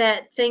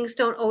that things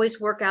don't always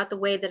work out the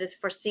way that is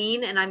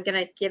foreseen. And I'm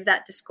going to give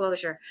that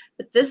disclosure,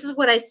 but this is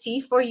what I see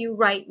for you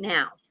right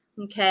now.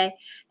 Okay.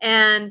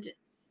 And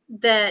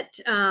that,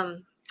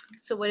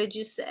 so what did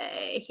you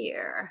say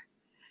here?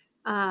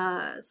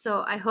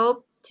 So I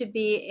hope to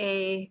be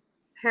a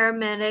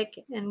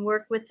paramedic and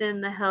work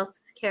within the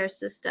healthcare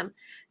system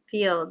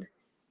field.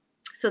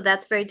 So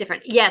that's very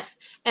different. Yes.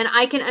 And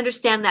I can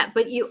understand that,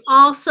 but you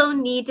also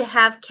need to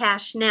have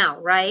cash now,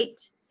 right?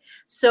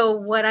 So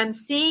what I'm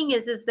seeing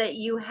is that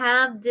you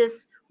have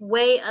this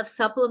way of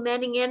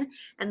supplementing in.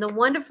 And the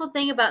wonderful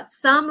thing about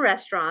some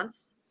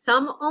restaurants,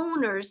 some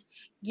owners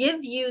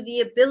give you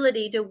the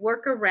ability to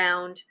work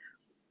around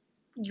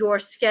your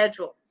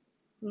schedule.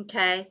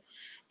 Okay.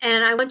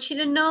 And I want you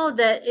to know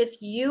that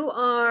if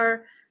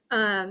you're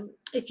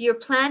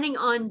planning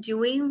on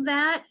doing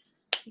that,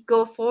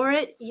 go for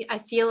it. I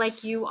feel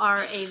like you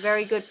are a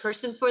very good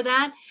person for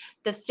that.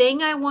 The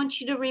thing I want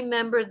you to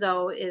remember,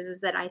 though, is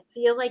that I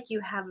feel like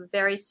you have a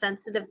very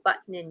sensitive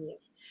button in you.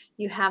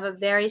 You have a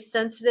very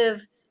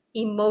sensitive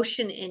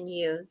emotion in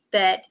you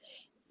that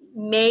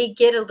may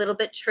get a little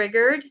bit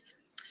triggered.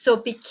 So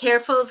be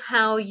careful of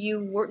how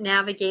you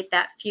navigate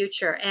that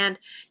future. And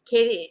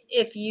Katie,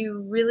 if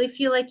you really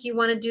feel like you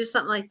want to do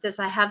something like this,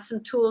 I have some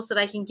tools that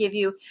I can give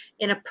you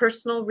in a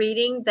personal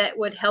reading that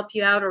would help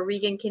you out, or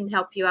Regan can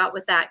help you out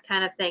with that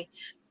kind of thing.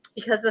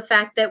 Because the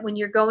fact that when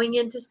you're going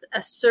into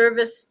a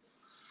service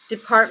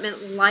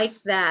department like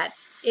that,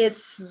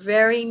 it's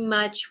very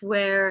much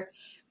where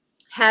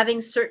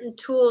having certain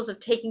tools of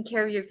taking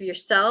care of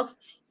yourself,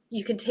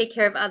 you can take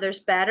care of others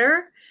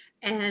better.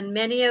 And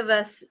many of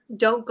us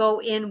don't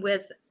go in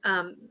with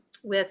I'm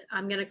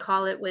going to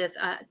call it with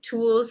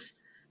tools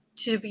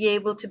to be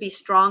able to be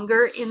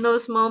stronger in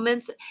those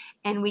moments,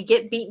 and we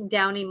get beaten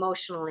down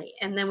emotionally,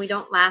 and then we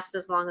don't last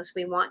as long as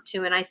we want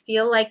to. And I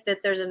feel like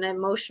that there's an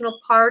emotional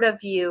part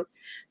of you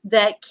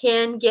that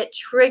can get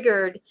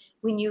triggered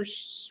when you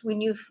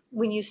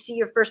see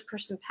your first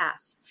person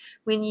pass,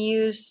 when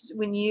you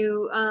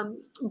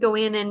go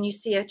in and you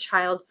see a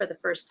child for the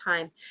first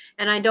time.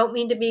 And I don't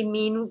mean to be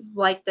mean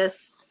like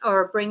this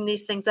or bring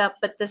these things up,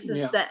 but this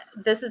is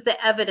the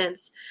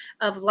evidence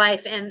of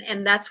life,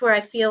 and that's where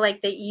I feel like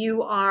that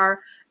you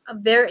are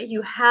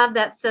you have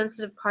that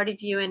sensitive part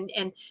of you,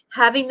 and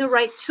having the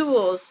right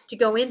tools to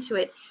go into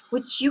it,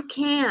 which you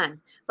can.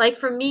 Like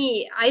for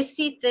me, I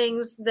see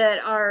things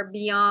that are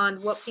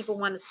beyond what people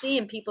want to see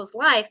in people's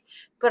life,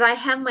 but I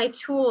have my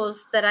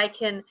tools that I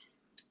can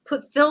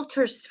put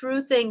filters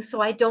through things so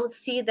I don't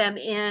see them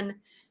in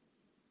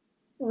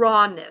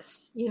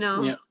rawness,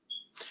 Yeah.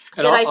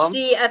 And Did I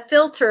see a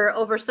filter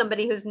over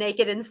somebody who's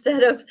naked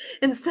instead of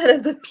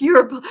the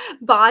pure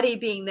body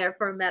being there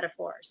for a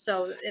metaphor?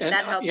 So if and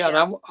that helps yeah,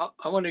 and you.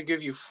 I want to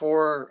give you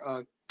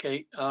four,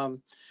 Kate,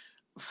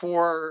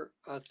 four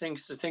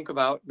things to think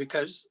about,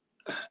 because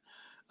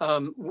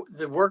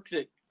the work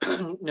that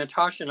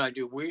Natasha and I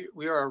do,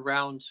 we are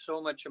around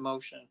so much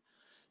emotion,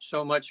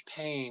 so much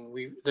pain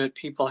that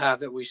people have,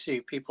 that we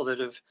see people that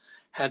have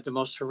had the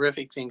most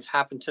horrific things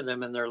happen to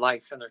them in their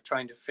life, and they're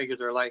trying to figure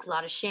their life. A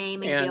lot of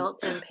shame and And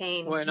guilt and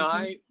pain. when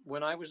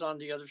I was on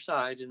the other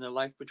side in the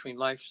Life Between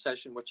Life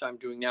session, which I'm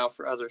doing now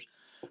for others,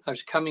 I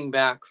was coming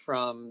back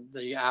from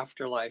the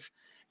afterlife,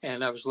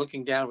 and I was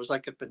looking down. It was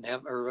like up in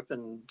heaven, or up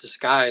in the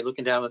sky,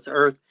 looking down at the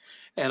earth,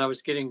 and I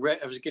was getting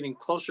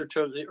closer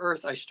to the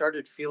earth. I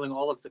started feeling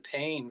all of the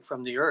pain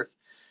from the earth.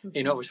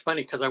 You know, it was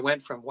funny because I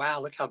went from, wow,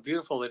 look how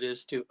beautiful it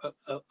is, to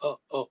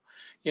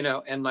you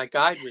know. And my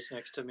guide was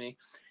next to me.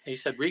 He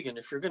said, Regan,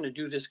 if you're going to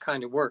do this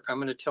kind of work, I'm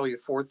going to tell you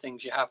four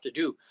things you have to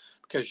do,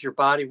 because your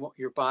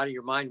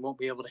your mind won't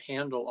be able to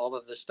handle all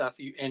of this stuff,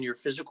 and your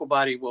physical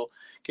body will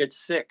get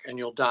sick and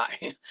you'll die.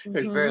 It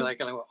was very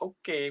like, and I went,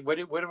 okay, what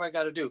have I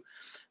got to do?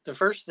 The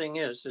first thing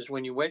is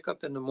when you wake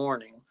up in the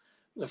morning,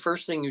 the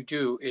first thing you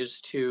do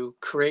is to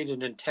create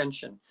an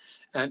intention.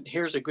 And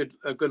here's a good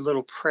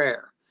little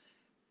prayer.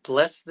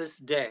 Bless this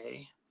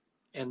day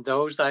and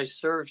those I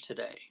serve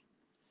today,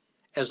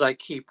 as I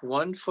keep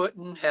one foot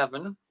in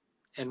heaven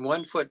and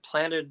one foot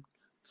planted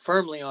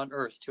firmly on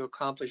earth to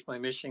accomplish my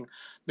mission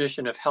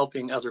of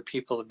helping other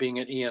people, of being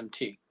an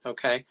EMT.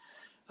 Okay.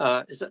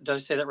 Did I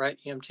say that right?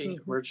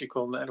 EMT, emergency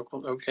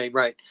medical. Okay.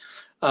 Right.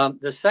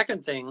 The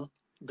second thing,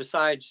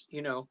 besides,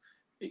 even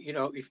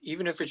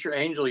if it's your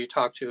angel you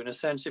talk to, in a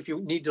sense, if you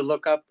need to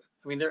look up,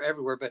 I mean, they're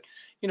everywhere, but,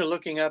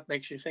 looking up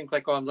makes you think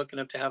like, oh, I'm looking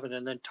up to heaven,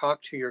 and then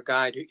talk to your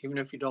guide, even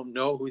if you don't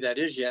know who that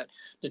is yet.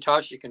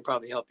 Natasha can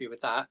probably help you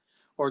with that,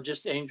 or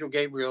just Angel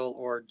Gabriel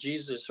or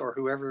Jesus or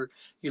whoever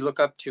you look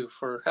up to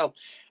for help,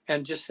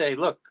 and just say,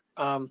 look,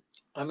 I'm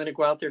going to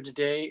go out there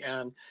today,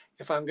 and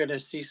if I'm going to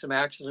see some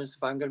accidents,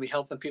 if I'm going to be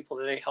helping people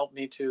today, help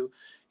me to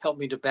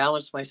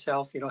balance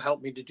myself,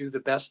 help me to do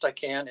the best I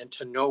can, and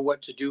to know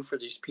what to do for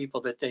these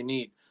people that they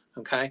need.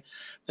 Okay.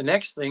 The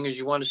next thing is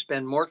you want to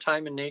spend more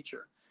time in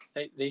nature.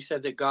 They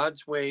said that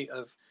God's way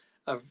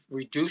of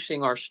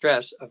reducing our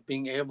stress, of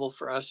being able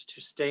for us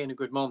to stay in a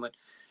good moment,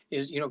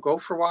 is, go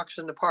for walks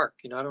in the park.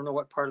 I don't know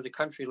what part of the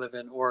country you live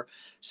in, or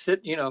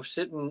sit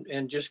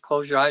and just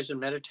close your eyes and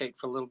meditate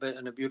for a little bit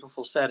in a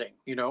beautiful setting,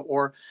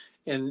 or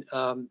in,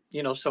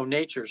 so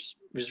nature's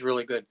is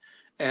really good.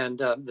 And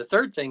the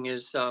third thing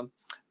is,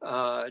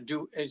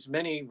 do as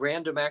many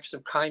random acts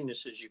of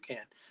kindness as you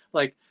can.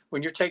 Like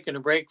when you're taking a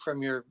break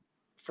from your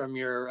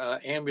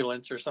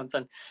ambulance or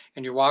something,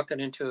 and you're walking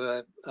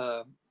into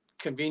a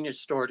convenience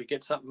store to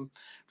get something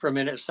for a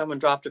minute, someone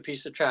dropped a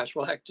piece of trash.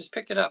 Well, heck, just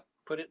pick it up,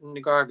 put it in the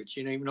garbage,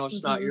 even though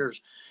it's not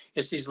yours.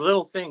 It's these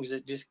little things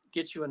that just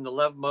get you in the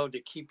love mode, to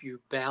keep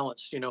you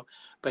balanced,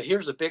 But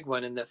here's a big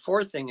one. And the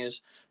fourth thing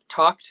is,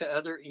 talk to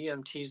other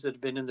EMTs that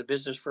have been in the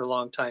business for a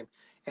long time,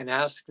 and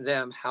ask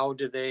them, how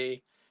do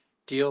they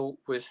deal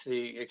with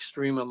the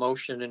extreme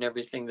emotion and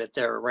everything that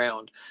they're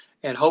around.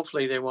 And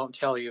hopefully they won't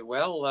tell you,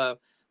 well,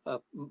 a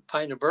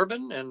pint of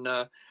bourbon and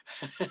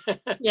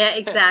yeah,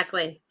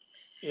 exactly.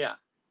 Yeah.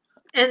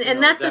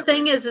 And that's the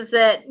thing is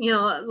that,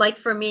 like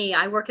for me,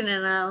 I work in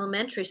an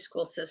elementary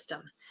school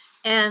system,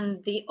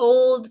 and the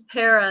old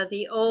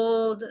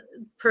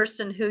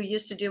person who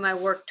used to do my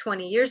work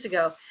 20 years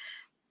ago,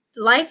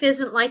 life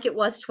isn't like it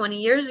was 20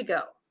 years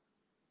ago.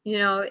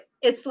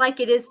 It's like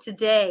it is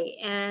today,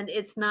 and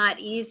it's not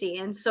easy.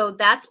 And so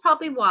that's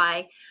probably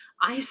why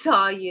I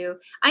saw you.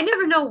 I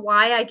never know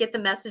why I get the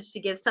message to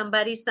give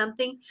somebody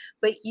something,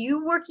 but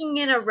you working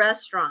in a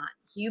restaurant,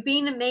 you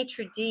being a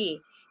maitre d',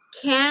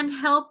 can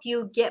help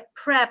you get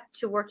prepped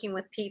to working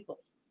with people.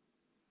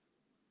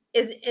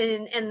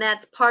 And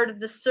that's part of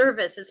the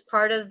service. It's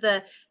part of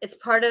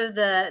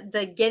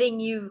the getting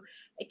you.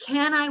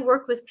 Can I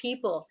work with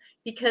people?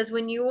 Because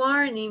when you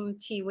are an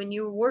EMT, when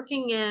you're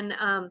working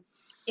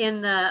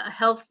in the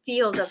health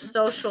field of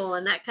social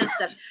and that kind of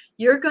stuff,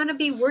 you're going to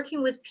be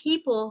working with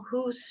people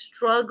who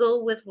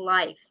struggle with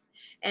life.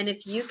 And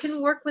if you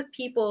can work with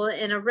people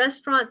in a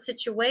restaurant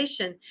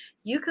situation,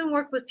 you can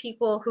work with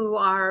people who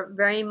are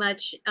very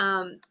much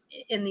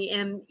in the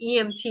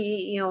EMT,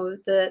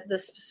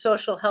 the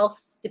social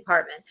health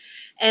department.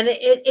 And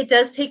it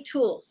does take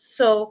tools.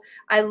 So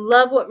I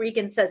love what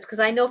Regan says, because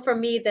I know for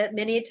me that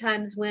many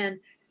times when,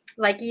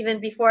 like even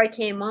before I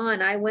came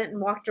on, I went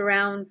and walked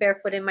around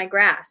barefoot in my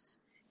grass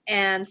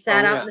and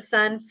sat out in the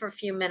sun for a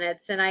few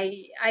minutes. And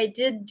I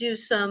did do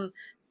some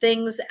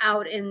things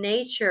out in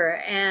nature,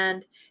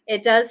 and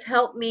it does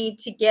help me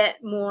to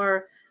get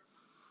more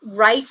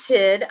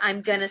righted,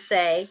 I'm going to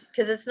say,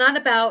 because it's not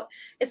about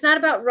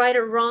right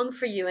or wrong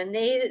for you. And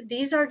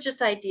these are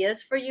just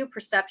ideas for you,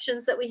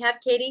 perceptions that we have,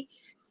 Katie,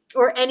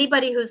 or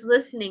anybody who's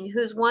listening,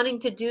 who's wanting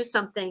to do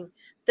something,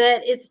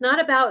 that it's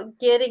not about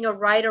getting a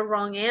right or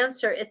wrong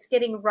answer. It's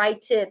getting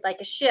righted,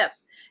 like a ship.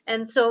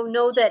 And so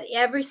know that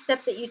every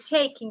step that you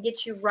take can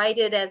get you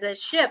righted as a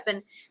ship.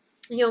 And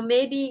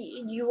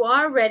maybe you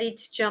are ready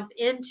to jump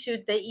into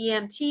the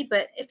EMT,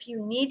 but if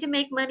you need to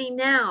make money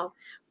now,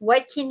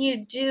 what can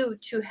you do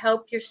to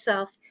help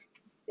yourself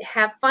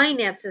have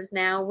finances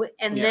now,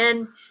 and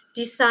then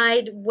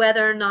decide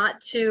whether or not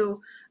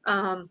to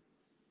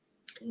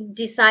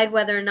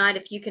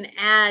if you can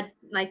add,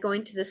 like,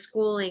 going to the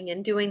schooling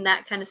and doing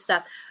that kind of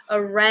stuff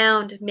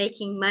around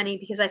making money,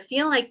 because I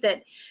feel like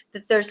that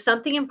there's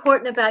something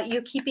important about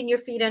you keeping your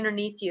feet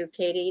underneath you,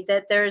 Katie,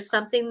 that there's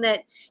something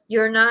that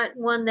you're not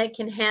one that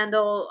can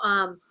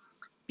handle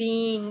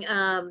being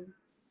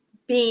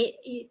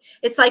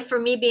it's like for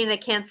me being a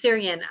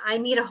Cancerian, I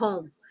need a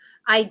home.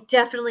 I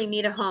definitely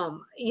need a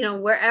home.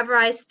 Wherever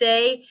I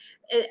stay,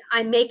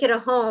 I make it a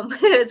home.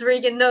 As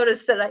Regan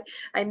noticed that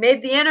I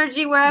made the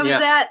energy where I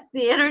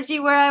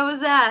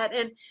was at.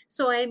 And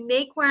so I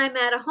make where I'm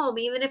at a home,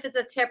 even if it's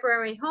a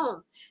temporary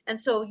home. And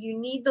so you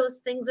need those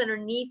things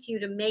underneath you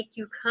to make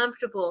you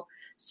comfortable.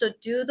 So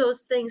do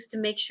those things to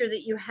make sure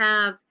that you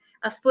have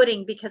a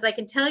footing, because I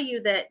can tell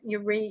you that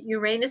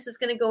Uranus is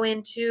going to go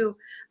into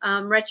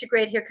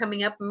retrograde here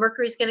coming up.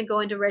 Mercury's going to go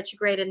into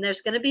retrograde, and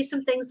there's going to be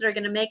some things that are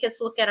going to make us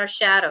look at our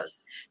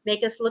shadows,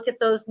 make us look at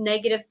those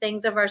negative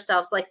things of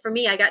ourselves. Like for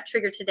me, I got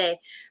triggered today.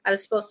 I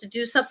was supposed to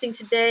do something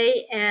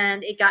today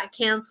and it got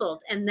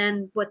canceled. And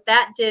then what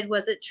that did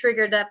was it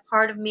triggered that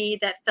part of me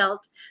that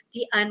felt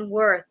the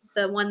unworth,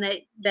 the one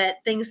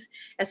that things,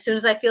 as soon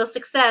as I feel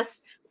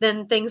success,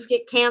 then things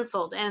get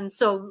canceled. And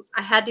so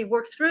I had to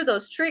work through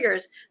those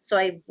triggers. So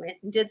I went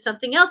and did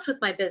something else with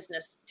my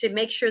business to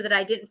make sure that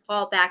I didn't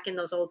fall back in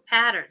those old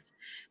patterns.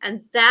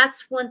 And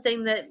that's one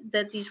thing that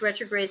these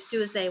retrogrades do,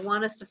 is they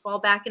want us to fall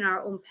back in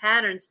our own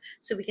patterns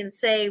so we can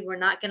say we're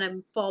not going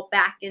to fall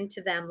back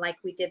into them like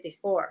we did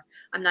before.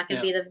 I'm not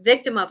going to be the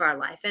victim of our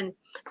life. And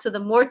so the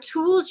more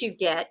tools you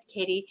get,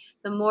 Katie,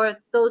 the more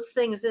those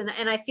things. And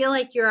I feel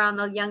like you're on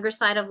the younger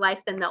side of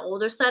life than the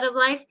older side of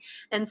life.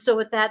 And so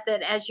with that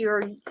as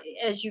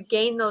you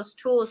gain those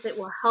tools, it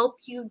will help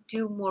you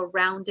do more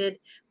rounded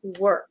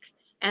work.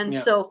 And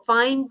so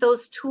find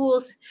those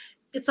tools.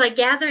 It's like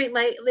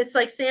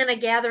Santa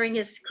gathering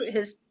his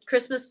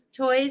Christmas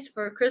toys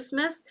for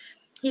Christmas.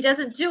 He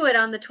doesn't do it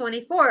on the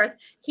 24th.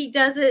 He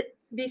does it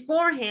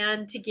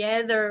beforehand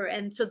together.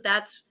 And so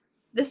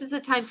this is the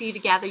time for you to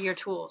gather your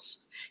tools.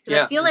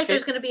 Because I feel like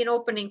there's going to be an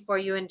opening for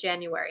you in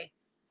January.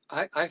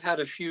 I've had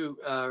a few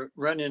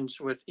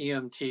run-ins with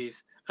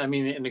EMTs. I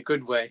mean, in a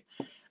good way.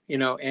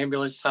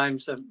 Ambulance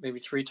times, maybe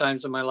 3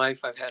 times in my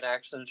life, I've had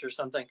accidents or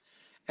something.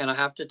 And I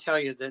have to tell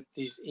you that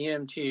these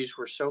EMTs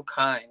were so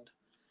kind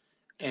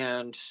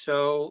and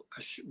so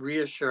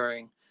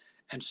reassuring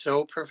and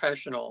so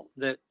professional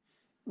that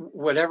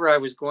whatever I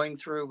was going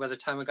through, by the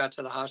time I got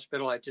to the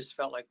hospital, I just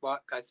felt like, well,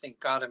 I thank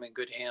God I'm in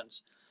good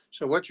hands.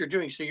 So what you're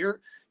doing, so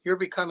you're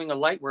becoming a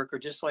light worker,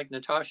 just like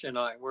Natasha and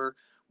I.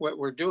 What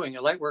we're doing,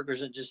 a light worker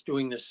isn't just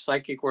doing this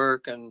psychic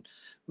work and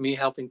me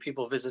helping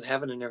people visit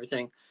heaven and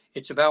everything.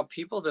 It's about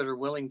people that are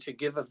willing to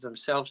give of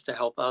themselves to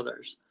help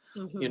others.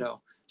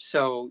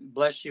 So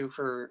bless you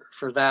for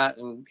that,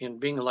 and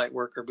being a light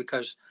worker,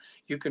 because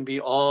you can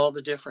be all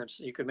the difference.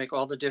 You can make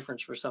all the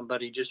difference for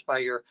somebody just by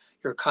your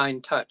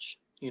kind touch.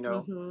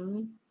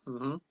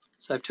 So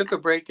I took a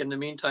break in the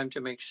meantime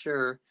to make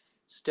sure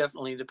it's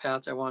definitely the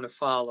path I want to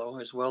follow,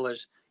 as well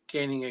as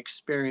gaining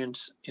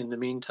experience in the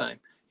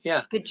meantime.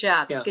 Yeah. Good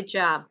job. Yeah. Good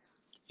job.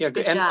 Yeah.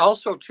 Good and job.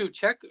 Also too,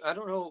 check, I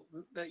don't know,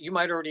 you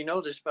might already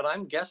know this, but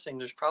I'm guessing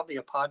there's probably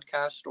a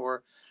podcast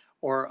or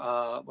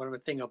a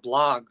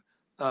blog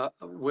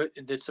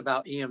that's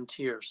about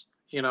EMTers,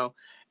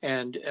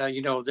 and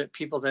that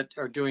people that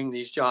are doing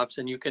these jobs,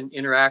 and you can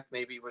interact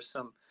maybe with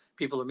some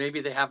people, or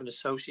maybe they have an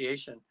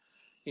association,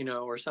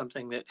 or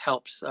something that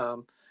helps,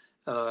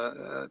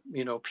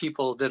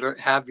 people that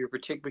have your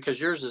particular, because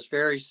yours is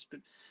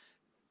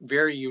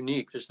very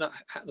unique. There's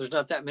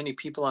not that many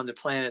people on the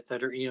planet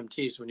that are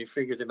EMTs when you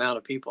figure the amount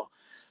of people.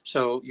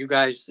 So you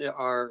guys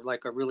are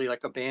like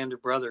a band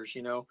of brothers,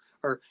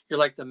 or you're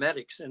like the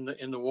medics in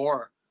the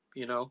war,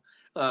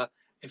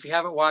 if you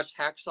haven't watched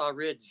Hacksaw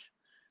Ridge,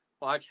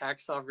 watch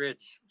Hacksaw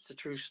Ridge. It's a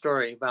true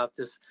story about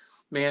this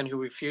man who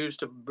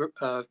refused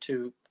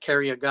to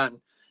carry a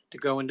gun to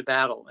go into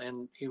battle,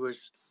 and he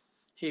was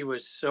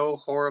so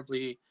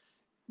horribly,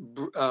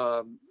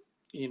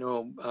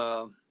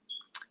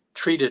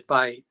 treated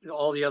by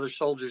all the other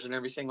soldiers and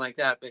everything like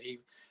that. But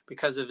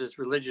because of his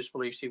religious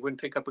beliefs, he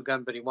wouldn't pick up a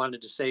gun, but he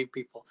wanted to save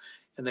people,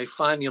 and they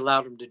finally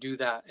allowed him to do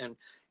that. And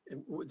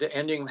the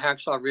ending of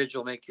Hacksaw Ridge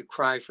will make you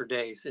cry for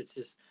days. It's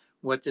just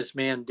what this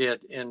man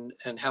did and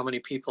how many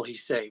people he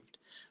saved.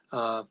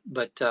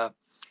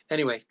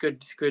 Anyway,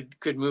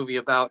 good movie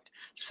about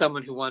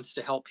someone who wants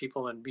to help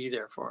people and be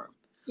there for them.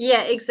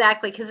 Yeah,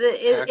 exactly. Because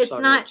it's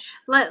not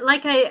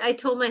like I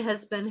told my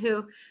husband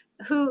who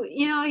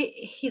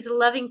he's a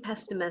loving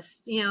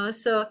pessimist,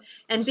 so,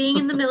 and being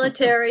in the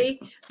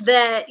military,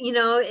 that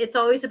it's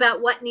always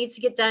about what needs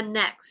to get done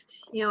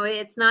next.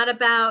 It's not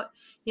about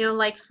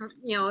Like,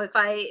 if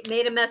I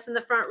made a mess in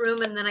the front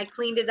room and then I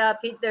cleaned it up,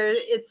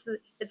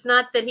 it's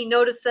not that he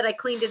noticed that I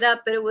cleaned it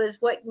up, but it was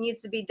what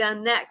needs to be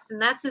done next.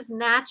 And that's his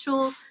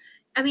natural.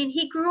 I mean,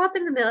 he grew up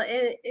in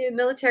the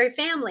military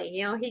family.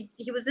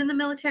 He was in the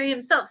military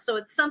himself, so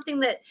it's something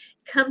that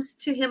comes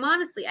to him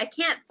honestly. I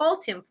can't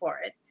fault him for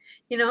it,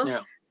 you know.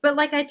 Yeah. But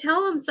like I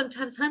tell him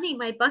sometimes, honey,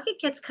 my bucket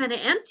gets kind of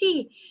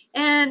empty,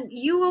 and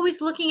you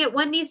always looking at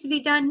what needs to be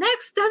done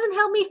next doesn't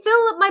help me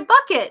fill up my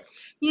bucket,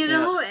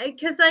 Yeah.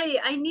 because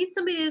I need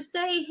somebody to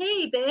say,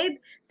 hey, babe,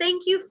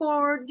 thank you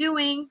for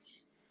doing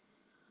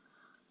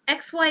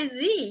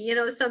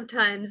XYZ,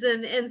 sometimes.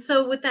 And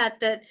so with that,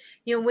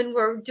 when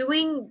we're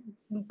doing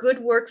good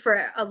work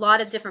for a lot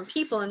of different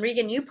people, and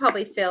Regan, you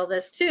probably feel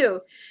this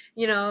too.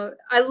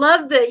 I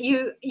love that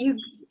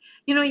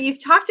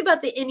you've talked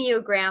about the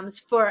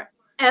Enneagrams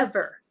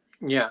forever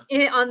Yeah.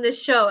 on this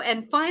show.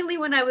 And finally,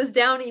 when I was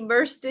down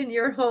immersed in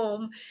your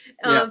home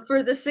Yeah.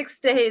 for the 6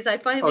 days, I Oh,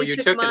 finally you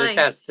took took the mine.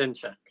 test,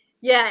 didn't you?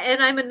 Yeah,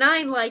 and I'm a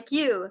 9 like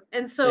you.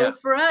 And so Yeah.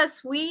 for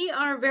us, we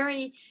are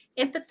very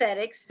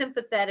empathetic,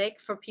 sympathetic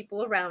for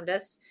people around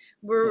us.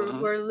 Hmm.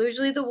 We're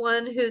usually the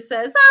one who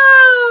says,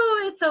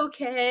 "Oh, it's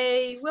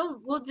okay.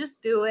 We'll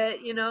just do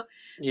it," Yeah.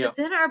 But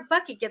then our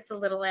bucket gets a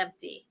little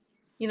empty,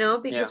 Yeah.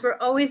 because we're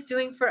always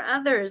doing for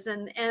others.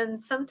 And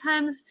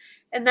sometimes,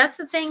 and that's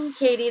the thing,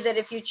 Katie, that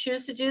if you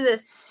choose to do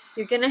this,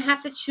 you're going to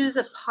have to choose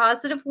a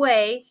positive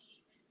way,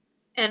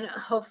 and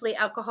hopefully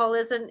alcohol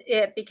isn't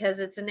it, because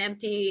it's an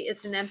empty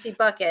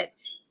bucket.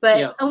 But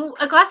Yeah.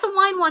 a glass of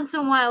wine once in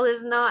a while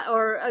is not,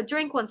 or a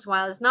drink once in a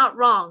while is not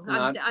wrong.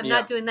 I'm Not. I'm Yeah.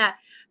 not doing that.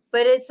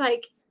 But it's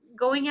like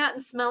going out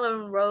and smelling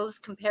a rose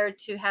compared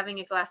to having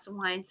a glass of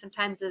wine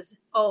sometimes is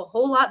a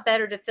whole lot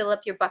better to fill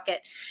up your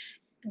bucket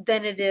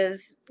than it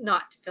is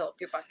not to fill up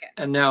your bucket.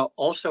 And now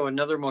also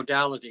another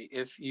modality,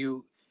 if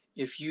you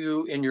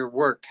in your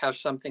work have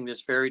something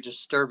that's very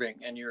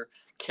disturbing and you're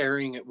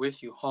carrying it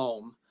with you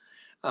home,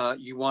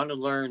 you want to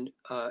learn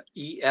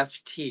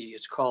EFT.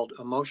 It's called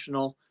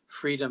Emotional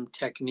Freedom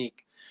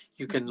Technique.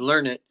 You can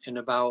learn it in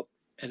about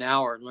an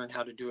hour and learn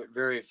how to do it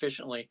very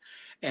efficiently,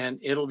 and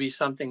it'll be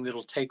something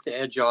that'll take the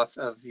edge off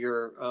of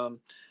your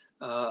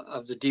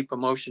of the deep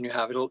emotion you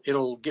have.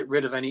 It'll get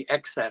rid of any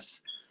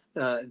excess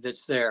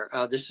that's there.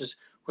 This is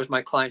with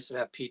my clients that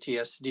have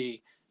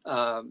PTSD.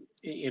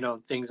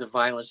 Things of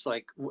violence.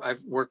 Like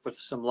I've worked with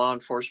some law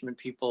enforcement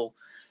people,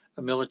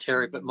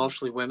 military, but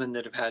mostly women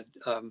that have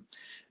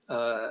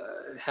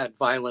had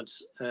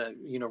violence,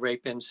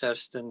 rape,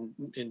 incest, and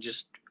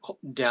just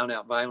down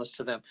out violence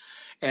to them,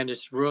 and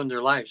it's ruined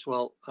their lives.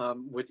 Well,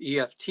 with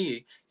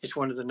EFT, it's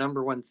one of the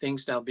number one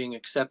things now being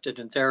accepted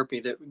in therapy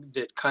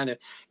that kind of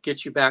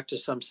gets you back to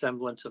some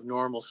semblance of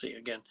normalcy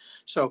again.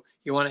 So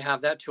you want to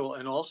have that tool,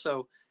 and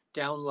also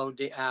download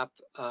the app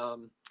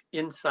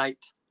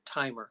Insight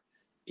Timer.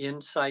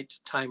 Insight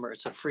Timer.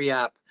 It's a free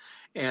app,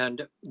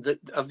 and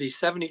of these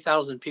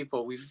 70,000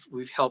 people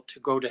we've helped to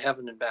go to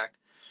heaven and back.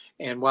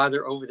 And while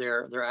they're over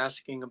there, they're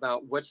asking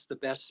about what's the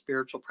best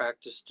spiritual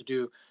practice to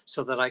do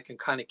so that I can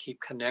kind of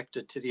keep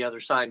connected to the other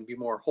side and be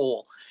more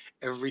whole.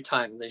 Every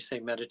time they say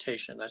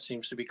meditation, that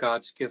seems to be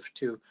God's gift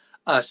to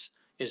us,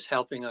 is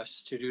helping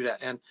us to do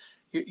that. And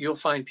you'll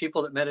find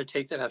people that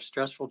meditate that have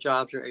stressful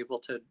jobs are able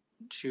to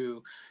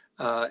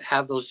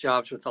have those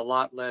jobs with a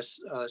lot less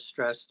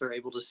stress. They're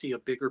able to see a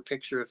bigger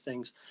picture of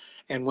things,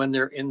 and when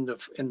they're in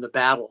the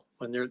battle,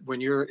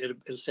 when you're in,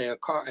 say,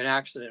 an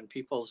accident,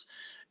 people's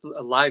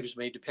lives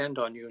may depend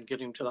on you, and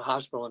getting to the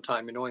hospital in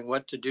time and knowing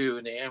what to do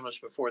in the ambulance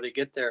before they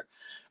get there,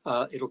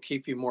 it'll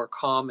keep you more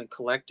calm and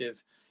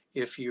collective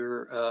if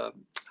you're a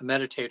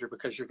meditator,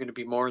 because you're going to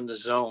be more in the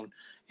zone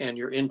and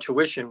your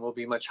intuition will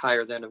be much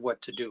higher than of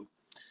what to do.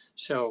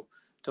 So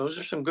those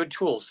are some good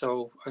tools.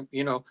 So,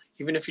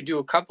 even if you do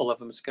a couple of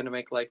them, it's going to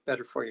make life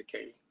better for you,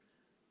 Katie.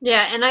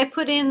 Yeah, and I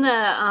put in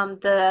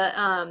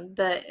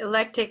the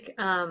electric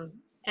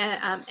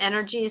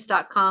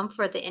energies.com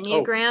for the Oh,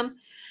 Enneagram.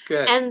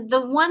 good. And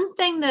the one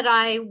thing that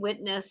I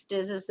witnessed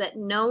is that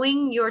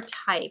knowing your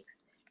type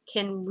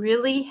can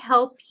really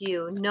help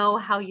you know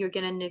how you're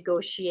going to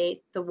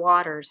negotiate the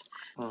waters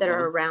that Mm-hmm.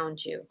 are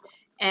around you.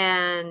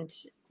 And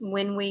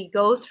when we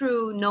go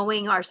through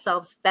knowing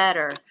ourselves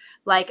better,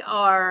 like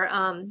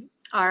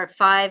our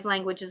 5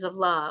 languages of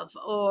love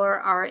or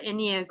our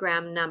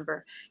Enneagram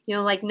number,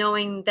 like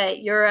knowing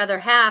that your other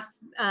half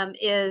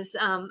is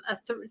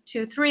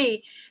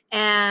 2-3,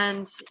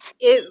 and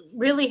it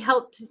really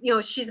helped.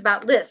 She's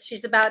about lists,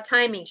 she's about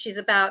timing, she's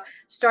about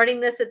starting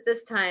this at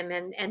this time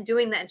and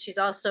doing that. And she's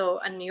also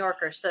a New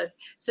Yorker, so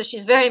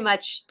she's very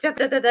much da,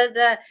 da, da, da,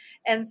 da.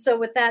 And so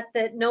with that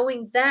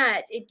knowing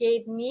that, it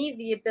gave me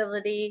the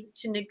ability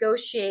to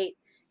negotiate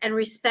and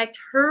respect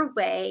her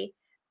way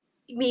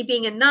me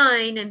being a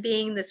 9 and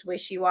being this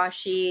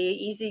wishy-washy,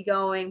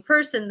 easygoing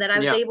person, that I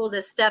was Yeah. able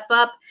to step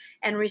up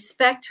and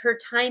respect her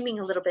timing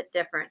a little bit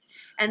different.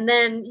 And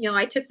then,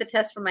 I took the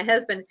test for my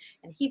husband,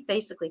 and he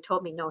basically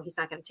told me, no, he's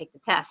not going to take the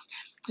test.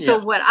 So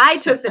Yeah. what I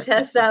took the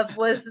test of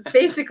was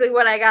basically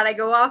what I got to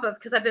go off of,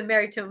 because I've been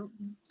married to him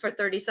for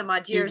 30 some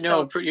odd years.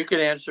 So You could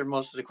answer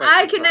most of the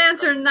questions. I can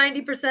answer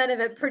 90% of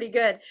it pretty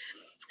good.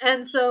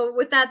 And so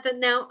with that, then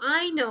now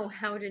I know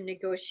how to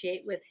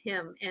negotiate with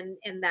him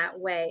in that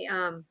way.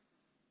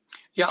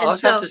 Yeah, And I'll have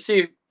so to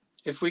see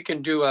if we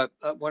can do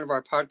one of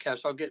our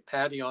podcasts. I'll get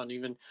Patty on,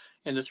 even,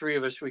 and the three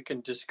of us, we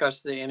can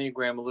discuss the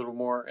Enneagram a little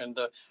more and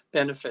the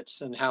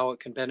benefits and how it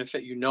can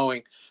benefit you,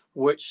 knowing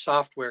which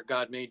software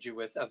God made you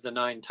with of the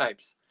 9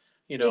 types.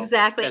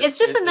 exactly. It's Because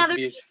just another,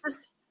 it'd be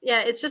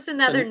it's just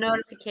another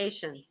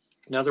notification.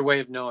 another way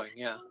of knowing.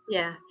 Yeah.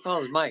 Yeah.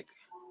 Oh, Mike.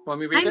 Want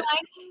me to Hi, read it?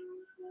 Mike.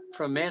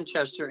 From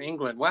Manchester,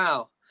 England.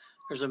 Wow.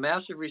 There's a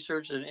massive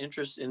research and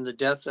interest in the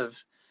death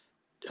of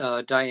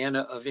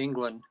Diana of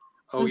England.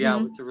 Oh, yeah,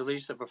 with the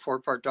release of a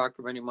 4-part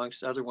documentary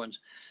amongst other ones.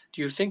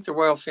 Do you think the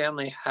royal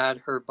family had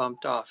her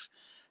bumped off?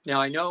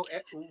 Now,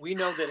 we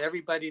know that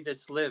everybody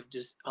that's lived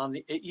is on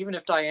even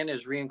if Diana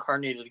is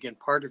reincarnated again,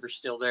 part of her's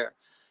still there.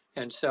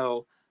 And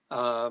so,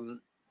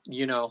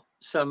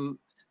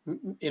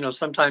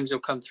 sometimes they'll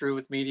come through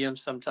with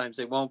mediums, sometimes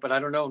they won't. But I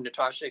don't know,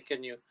 Natasha,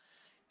 can you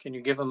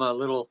give them a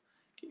little?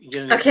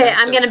 Okay,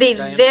 I'm going to be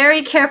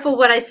very careful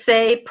what I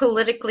say,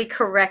 politically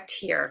correct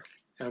here.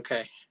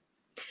 Okay.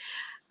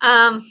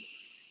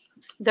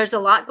 There's a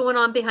lot going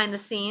on behind the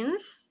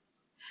scenes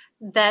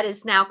that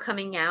is now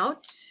coming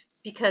out,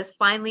 because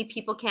finally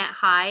people can't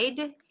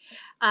hide.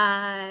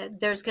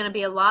 There's going to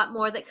be a lot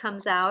more that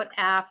comes out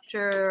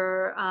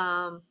after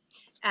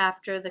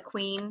the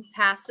Queen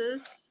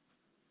passes.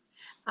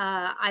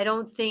 I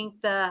don't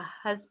think the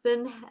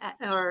husband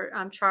or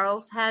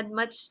Charles had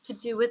much to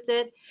do with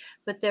it,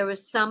 but there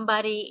was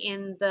somebody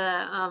in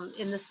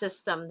the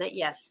system that,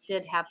 yes,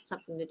 did have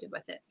something to do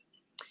with it.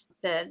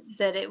 That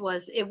it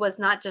was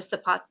not just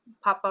the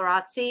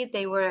paparazzi.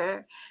 They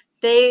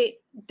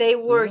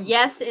were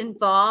yes,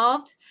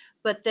 involved,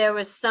 but there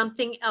was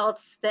something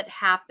else that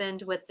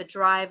happened with the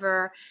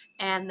driver,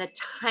 and the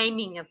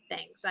timing of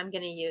things. I'm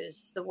going to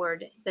use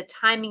the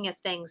timing of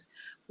things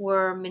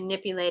were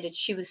manipulated.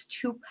 She was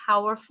too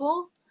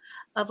powerful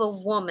of a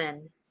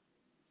woman,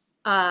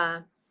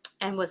 and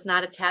was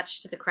not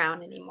attached to the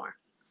crown anymore.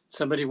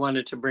 Somebody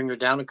wanted to bring her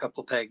down a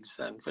couple pegs,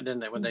 didn't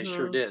they? When they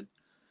sure did.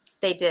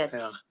 They did.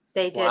 Yeah.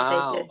 They did.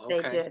 Wow.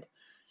 They did.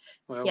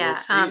 Well, yeah.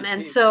 We'll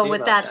and so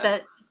with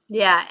that,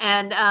 yeah,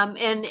 and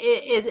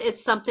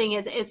it's something.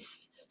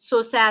 It's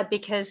so sad,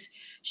 because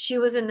she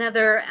was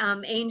another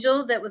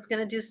angel that was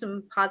going to do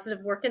some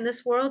positive work in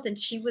this world, and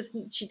she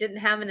didn't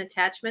have an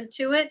attachment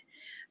to it.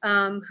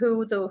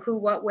 Who,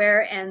 what,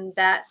 where, and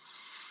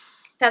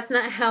that's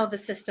not how the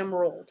system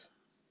rolled.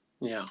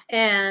 Yeah.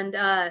 And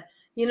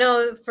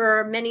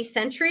for many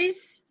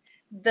centuries,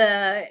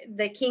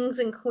 the kings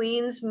and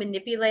queens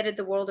manipulated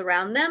the world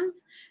around them.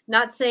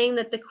 Not saying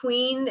that the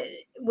queen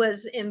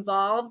was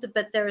involved,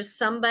 but there was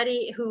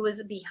somebody who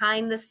was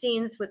behind the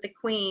scenes with the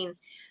queen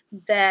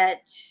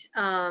that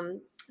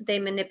they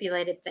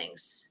manipulated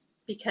things,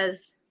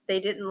 because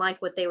they didn't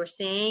like what they were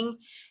seeing,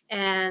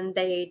 and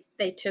they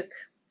took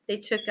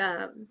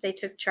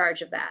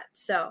charge of that.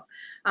 So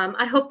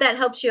I hope that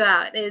helps you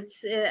out.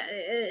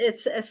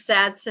 It's a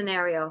sad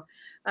scenario.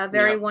 A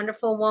very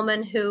wonderful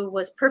woman who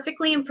was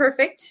perfectly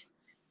imperfect.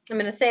 I'm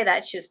going to say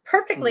that she was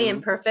perfectly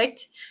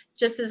imperfect,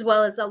 just as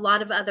well as a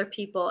lot of other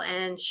people.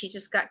 And she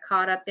just got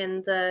caught up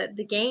in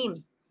the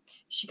game.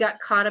 She got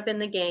caught up in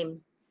the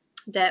game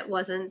that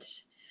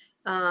wasn't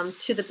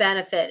to the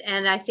benefit.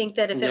 And I think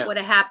that if it would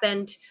have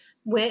happened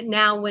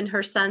when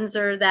her sons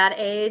are that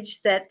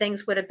age, that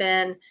things would have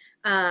been,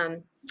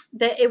 that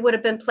it would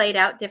have been played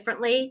out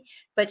differently.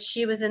 But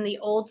she was in the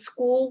old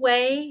school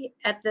way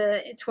at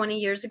the 20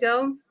 years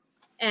ago,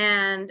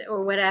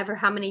 or whatever,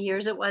 how many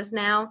years it was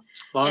now.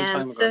 Long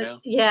time ago now.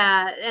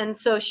 Yeah. And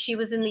so she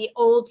was in the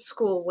old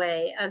school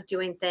way of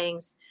doing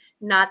things,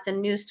 not the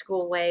new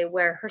school way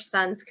where her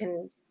sons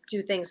can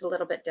do things a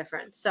little bit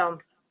different. So,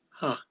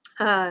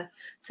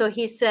 so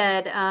he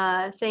said,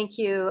 thank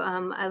you.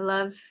 I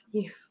love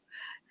you.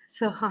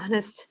 So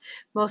honest.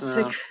 Most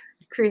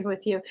agree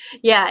with you.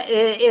 Yeah.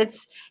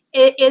 It's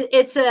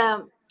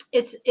a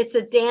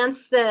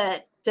dance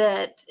that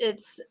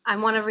I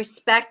want to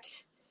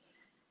respect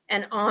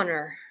and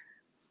honor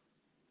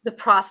the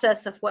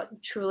process of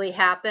what truly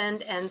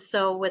happened. And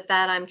so with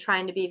that, I'm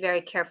trying to be very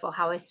careful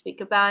how I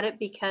speak about it,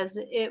 because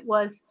it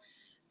was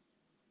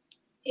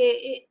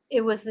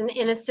an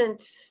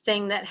innocent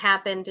thing that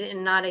happened,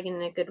 and not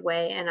in a good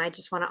way. And I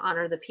just want to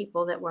honor the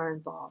people that were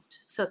involved.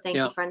 So thank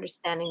you for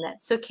understanding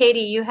that. So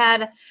Katie, you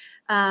had,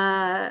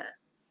 may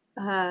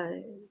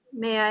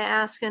I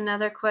ask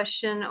another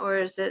question, or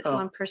is it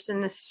one person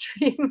in the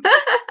stream?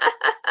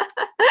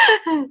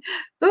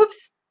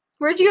 Oops.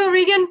 Where'd you go,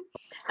 Regan?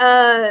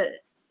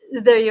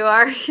 There you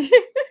are.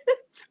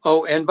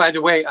 Oh, and by the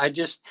way, I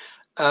just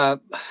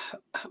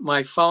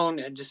my phone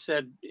had just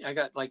said I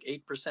got like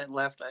 8%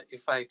 left.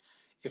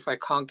 If I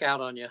conk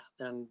out on you,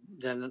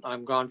 then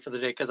I'm gone for the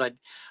day, because I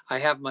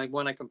have my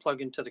one I can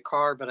plug into the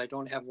car, but I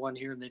don't have one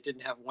here, and they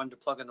didn't have one to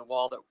plug in the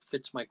wall that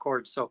fits my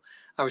cord. So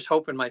I was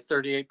hoping my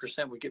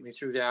 38% would get me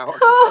through the hour.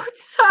 Oh, So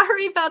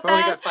sorry about we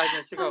only that. got 5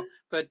 minutes to go,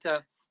 but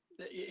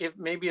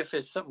if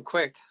it's something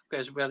quick,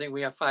 because I think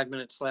we have 5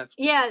 minutes left.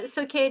 Yeah,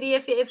 so Katie,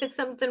 if it's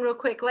something real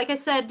quick, like I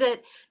said,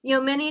 that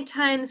many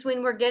times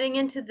when we're getting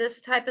into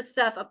this type of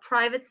stuff, a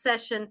private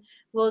session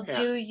will Yeah.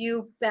 do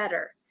you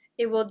better.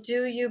 It will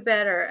do you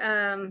better.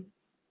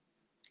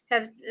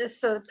 Have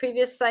so the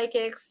previous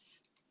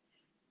psychics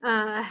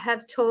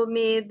have told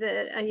me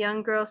that a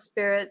young girl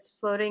spirit's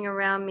floating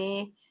around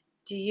me.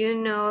 Do you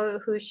know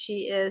who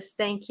she is?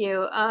 Thank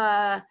you.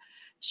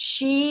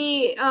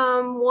 She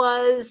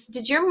was.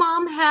 Did your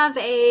mom have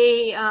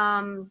a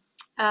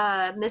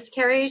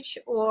miscarriage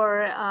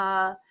or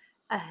a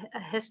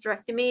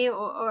hysterectomy,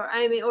 or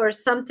I mean, or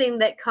something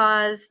that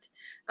caused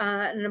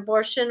an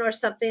abortion, or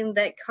something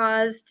that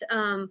caused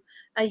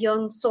a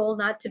young soul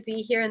not to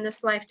be here in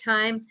this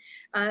lifetime?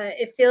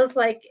 It feels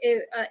like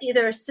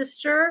either a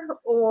sister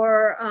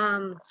or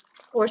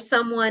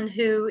someone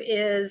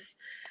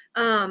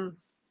um,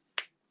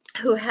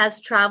 who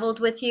has traveled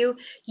with you.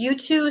 You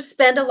two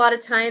spend a lot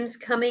of times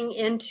coming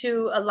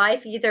into a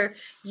life. Either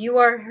you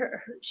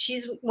are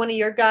she's one of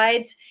your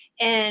guides,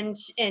 and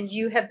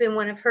you have been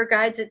one of her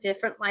guides at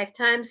different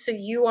lifetimes. So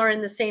you are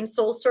in the same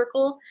soul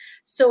circle.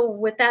 So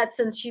with that,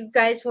 since you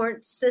guys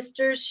weren't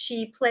sisters,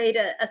 she played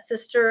a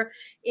sister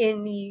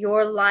in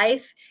your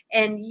life,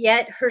 and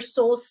yet her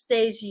soul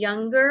stays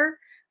younger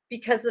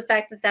because of the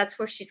fact that that's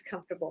where she's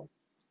comfortable.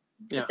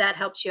 Yeah. If that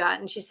helps you out.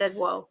 And she said,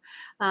 whoa.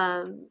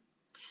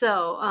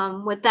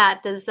 With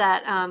that, does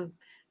that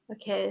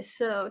okay,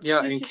 so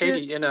Yeah. And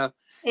Katie, a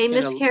in a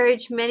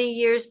miscarriage many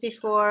years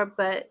before,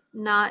 but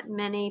not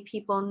many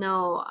people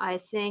know. I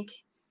think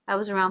I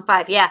was around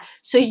 5. Yeah.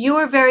 So you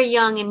were very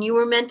young, and you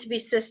were meant to be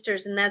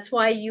sisters, and that's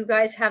why you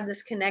guys have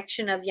this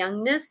connection of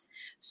youngness.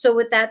 So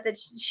with that,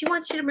 she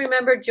wants you to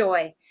remember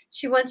joy.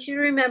 She wants you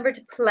to remember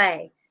to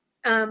play.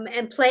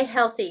 And play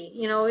healthy.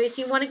 If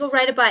you want to go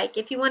ride a bike,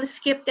 if you want to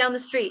skip down the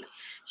street,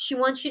 she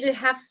wants you to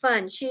have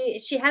fun.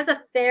 She has a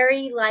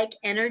fairy like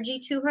energy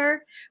to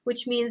her,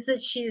 which means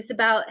that she's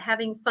about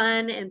having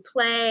fun and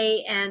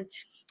play, and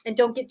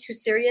don't get too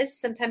serious.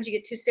 Sometimes you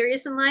get too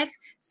serious in life,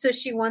 so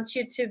she wants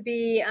you to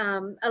be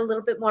a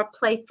little bit more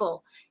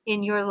playful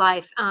in your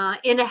life,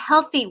 in a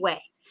healthy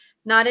way,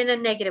 not in a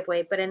negative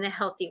way, but in a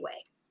healthy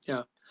way.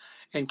 Yeah.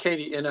 And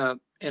Katie, in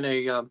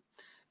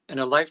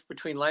a life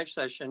between life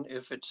session,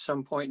 if at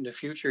some point in the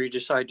future you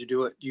decide to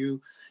do it,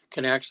 you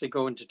can actually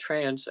go into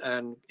trance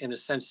and, in a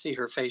sense, see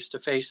her face to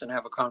face and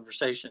have a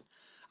conversation.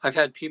 I've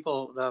had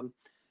people,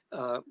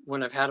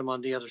 when I've had them on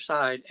the other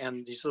side,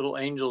 and these little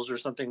angels or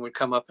something would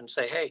come up and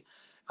say, "Hey,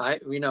 I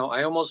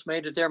almost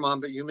made it there, Mom,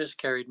 but you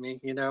miscarried me,"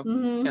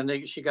 Mm-hmm.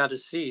 and she got to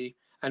see.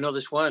 I know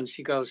this one.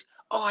 She goes,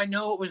 "Oh, I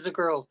know it was a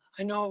girl.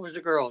 I know it was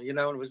a girl." And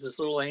it was this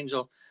little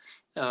angel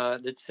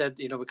that said,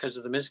 because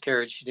of the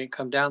miscarriage, she didn't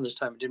come down this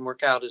time. It didn't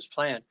work out as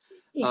planned.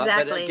 But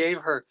that Exactly. gave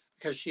her,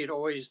 because she had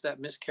always, that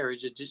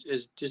miscarriage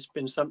has just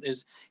been something,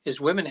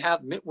 is women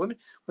have, women,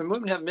 when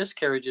women have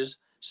miscarriages,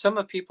 some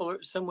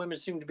women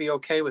seem to be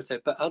okay with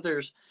it, but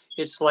others,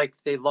 it's like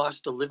they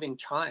lost a living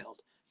child,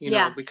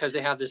 Yeah. because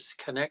they have this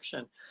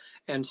connection.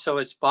 And so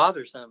it's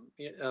bothers them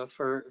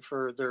for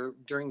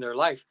during their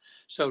life.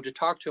 So to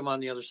talk to them on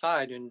the other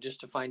side, and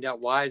just to find out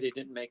why they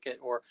didn't make it,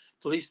 or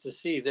at least to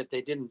see that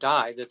they didn't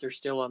die, that they're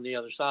still on the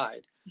other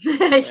side.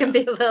 It can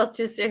Yeah. be a little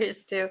too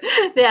serious too.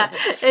 Yeah,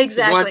 She wants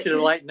exactly. you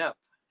to lighten up.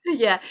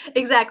 Yeah,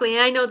 exactly.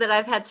 And I know that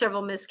I've had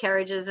several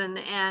miscarriages,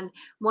 and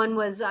one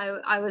was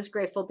I was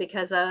grateful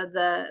because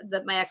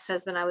the my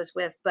ex-husband I was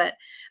with, but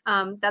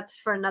that's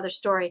for another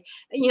story.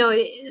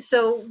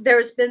 So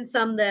there's been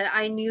some that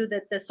I knew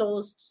that the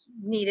souls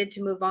needed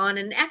to move on,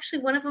 and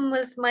actually one of them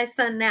was my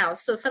son now.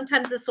 So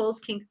sometimes the souls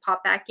can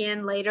pop back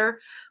in later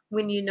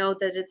when you know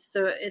that it's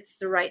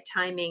the right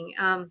timing.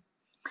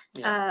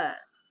 Yeah. Uh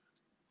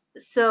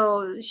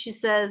so she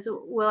says,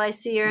 will I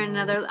see her in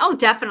another? Oh,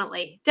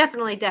 definitely,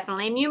 definitely,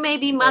 definitely. And you may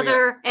be Oh yeah.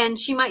 mother, and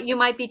you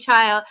might be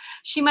child.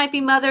 She might be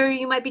mother,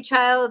 you might be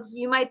child,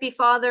 you might be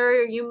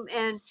father,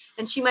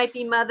 and she might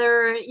be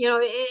mother.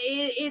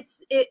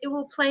 It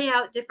will play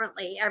out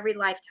differently every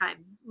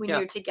lifetime when Yeah.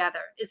 you're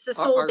together. It's the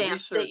soul Our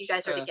dance that you research,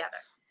 guys are together.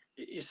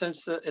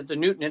 since at the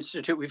Newton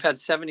Institute, we've had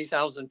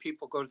 70,000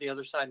 people go to the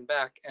other side and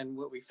back, and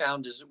what we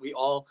found is that we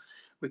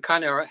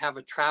kind of have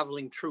a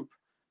traveling troupe,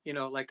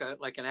 like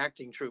an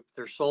acting troupe.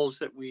 They're souls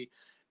that we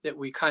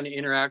kind of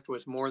interact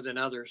with more than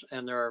others,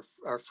 and they're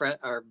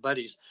our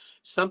buddies.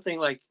 Something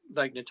like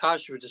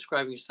Natasha was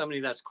describing, somebody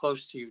that's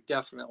close to you,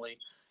 definitely.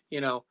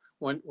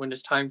 When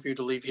it's time for you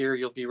to leave here,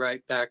 you'll be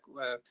right back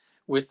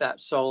with that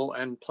soul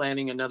and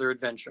planning another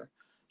adventure.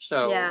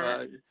 So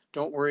Yeah,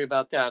 don't worry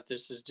about that.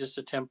 This is just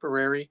a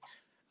temporary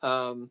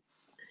um, and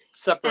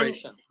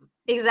separation.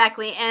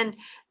 exactly. And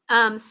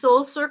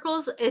Soul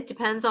circles, it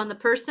depends on the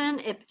person.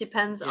 It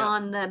depends Yeah.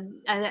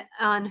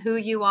 on who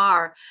you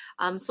are.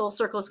 Soul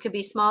circles can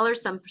be smaller.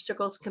 Some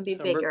circles can be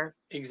Some bigger.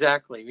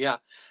 exactly, yeah.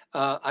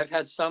 I've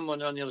had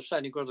someone on the other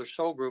side, you go to their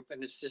soul group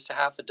and it's just a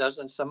half a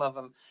dozen. Some of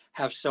them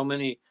have so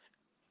many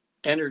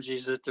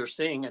energies that they're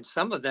seeing, and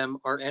some of them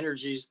are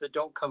energies that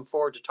don't come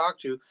forward to talk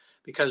to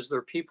because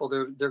they're people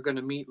they're going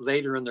to meet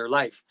later in their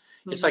life.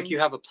 It's like Hmm. you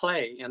have a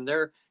play and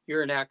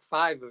you're in act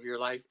 5 of your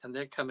life and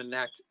they come in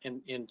act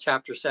in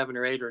chapter 7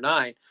 or 8 or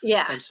 9,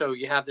 Yeah. and so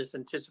you have this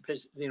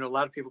anticipation. A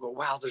lot of people go,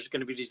 wow, there's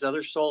going to be these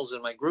other souls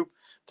in my group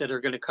that are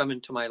going to come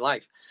into my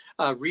life.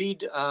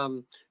 Read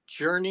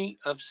Journey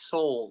of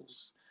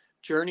Souls.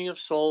 Journey of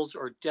Souls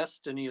or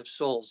Destiny of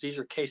Souls. These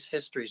are case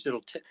histories.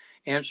 It'll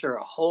answer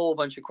a whole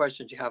bunch of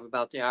questions you have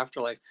about the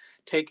afterlife,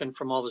 taken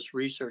from all this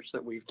research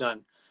that we've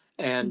done,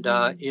 and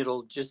Hmm.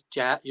 it'll just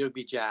you'll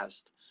be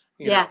jazzed.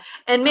 Yeah,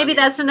 and I maybe mean,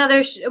 that's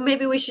another.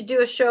 Maybe we should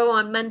do a show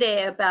on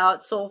Monday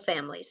about soul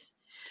families.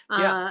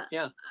 yeah, Uh,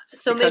 yeah,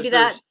 so maybe because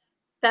there's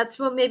that's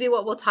what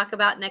we'll talk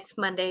about next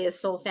Monday is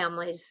soul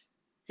families.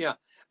 yeah,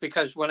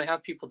 because when I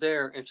have people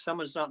there, if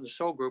someone's not in the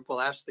soul group,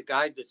 we'll ask the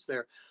guide that's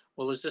there,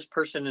 well, is this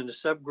person in the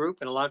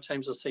subgroup? And a lot of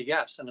times they'll say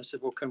yes. And I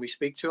said, well, can we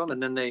speak to them?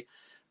 And then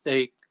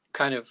they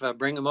kind of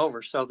bring them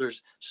over. So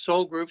there's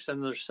soul groups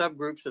and there's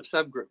subgroups of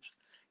subgroups.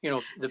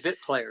 The bit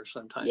players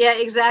Yeah, sometimes.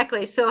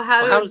 exactly. So Well,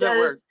 how does that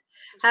work?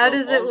 how So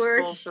does all it the work?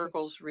 soul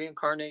circles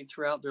reincarnate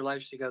throughout their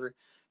lives together.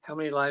 How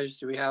many lives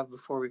do we have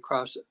before we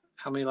cross?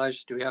 How many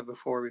lives do we have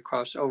before we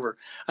cross over?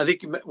 I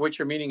think what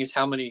you're meaning is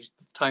how many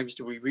times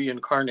do we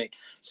reincarnate?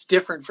 It's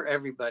different for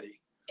everybody.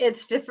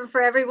 It's different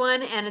for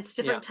everyone, and it's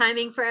Yeah, different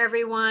timing for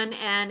everyone,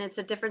 and it's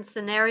a different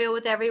scenario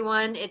with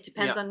everyone. It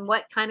depends yeah, on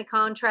what kind of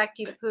contract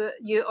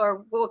you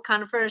or what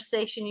kind of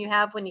conversation you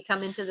have when you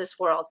come into this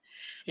world.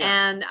 yeah.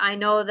 And I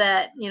know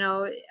that,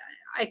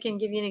 I can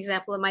give you an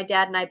example of my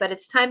dad and I, but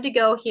it's time to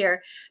go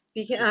here.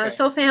 Okay.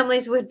 Soul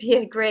families would be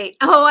a great.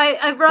 Oh, Oh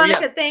yeah,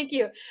 Veronica, thank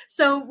you.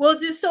 So we'll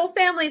do soul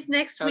families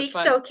next that was week.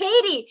 fun. So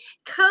Katie,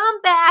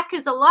 come back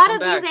because a lot Come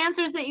of these back.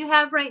 answers that you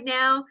have right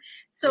now.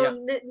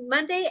 So Yeah.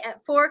 Monday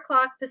at 4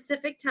 o'clock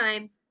Pacific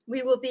time,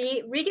 we will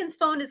be. Regan's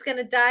phone is going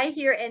to die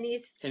here any Any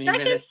second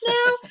minute.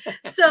 now.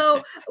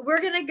 So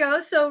we're going to go.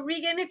 So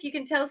Regan, if you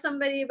can tell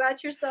somebody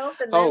about yourself,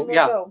 and then Oh we'll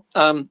yeah. go.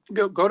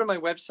 Go to my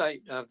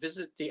website,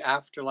 visit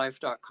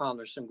theafterlife.com.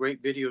 There's some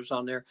great videos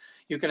on there.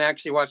 You can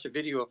actually watch a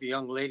video of a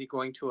young lady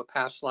going to a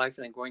past life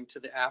and then going to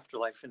the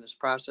afterlife in this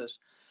process,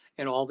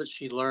 and all that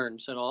she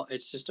learns, and all.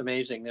 It's just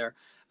amazing there.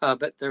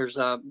 But there's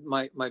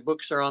my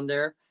books are on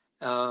there.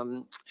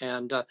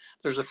 And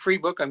there's a free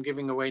book I'm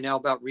giving away now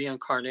about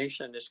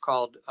reincarnation. It's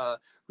called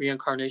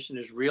Reincarnation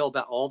is Real,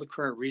 about all the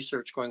current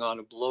research going on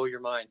to blow your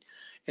mind.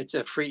 It's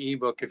a free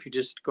ebook. If you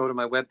just go to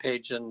my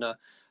webpage and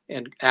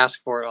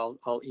ask for it,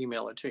 I'll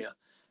email it to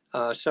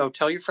you. So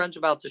tell your friends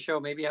about the show.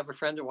 Maybe you have a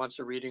friend that wants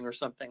a reading or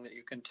something that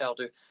you can tell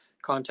to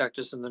contact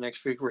us in the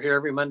next week. We're here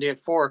every Monday at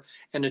 4.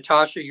 And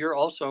Natasha, you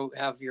also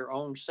have your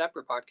own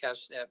separate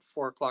podcast at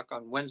 4 o'clock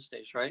on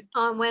Wednesdays, right?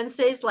 On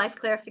Wednesdays, Life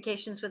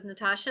Clarifications with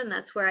Natasha, and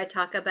that's where I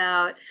talk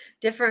about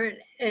different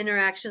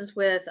interactions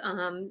with,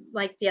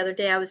 like the other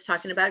day I was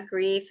talking about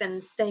grief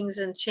and things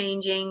and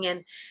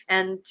changing,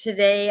 and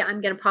today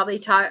I'm going to probably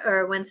talk,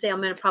 or Wednesday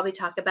I'm going to probably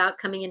talk about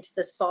coming into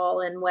this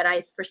fall and what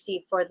I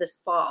foresee for this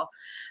fall.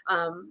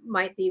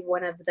 Might be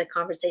one of the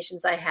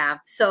conversations I have.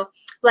 So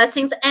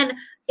blessings. And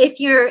if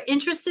you're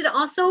interested,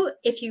 also,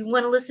 if you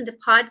want to listen to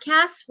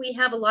podcasts, we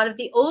have a lot of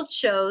the old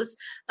shows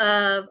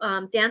of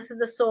Dance of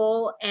the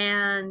Soul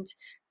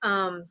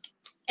um,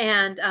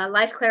 and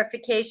Life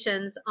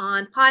Clarifications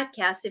on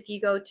podcast. If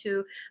you go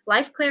to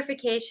Life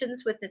Clarifications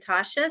with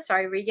Natasha,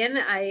 sorry, Regan,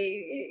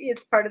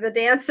 it's part of the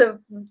dance of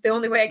the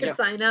only way I could Yeah.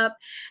 sign up.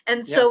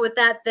 And Yeah. so with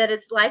that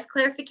it's Life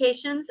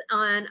Clarifications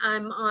on,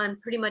 I'm on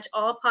pretty much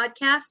all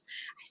podcasts.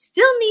 I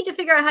still need to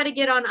figure out how to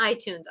get on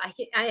iTunes. I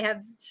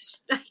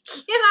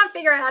cannot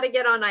figure out how to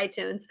get on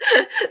iTunes.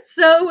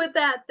 So with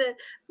that, the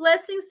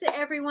blessings to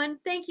everyone.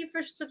 Thank you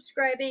for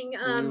subscribing.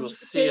 We will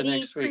see you Katie,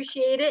 next week.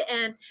 appreciate it.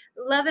 And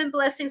love and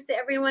blessings to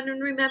everyone.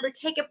 And remember,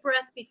 take a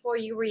breath before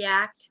you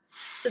react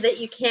so that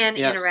you can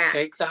Yes, interact.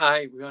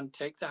 we want to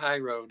take the high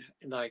road.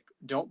 Like,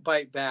 don't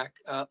bite back.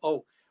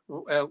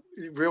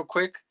 Real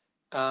quick,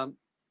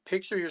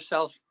 picture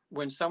yourself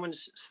when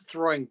someone's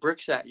throwing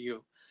bricks at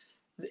you,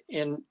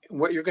 and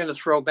what you're going to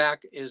throw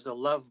back is a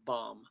love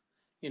bomb.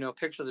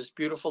 Picture this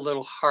beautiful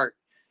little heart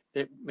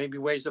that maybe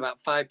weighs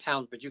about 5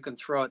 pounds, but you can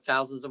throw it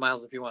thousands of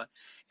miles if you want.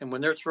 And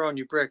when they're throwing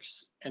you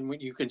bricks, and when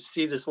you can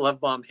see this love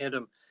bomb hit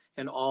them,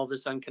 and all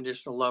this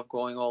unconditional love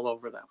going all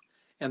over them,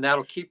 and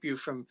that'll keep you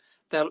from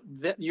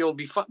that you'll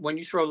be fun. When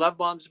you throw love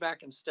bombs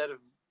back instead of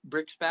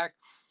bricks back,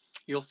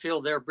 you'll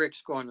feel their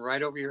bricks going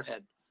right over your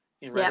head,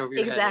 and right Yep, over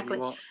your head, and you exactly.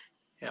 won't.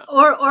 Yeah.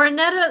 Or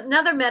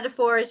another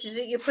metaphor is just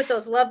that you put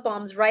those love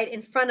bombs right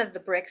in front of the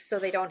bricks so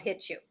they don't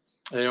hit you.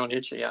 They don't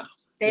hit you. Yeah.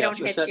 They Yeah. don't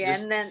hit you.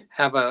 Just And then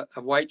have a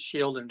white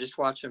shield and just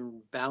watch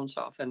them bounce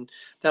off, and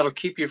that'll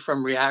keep you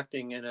from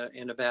reacting in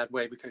a bad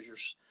way, because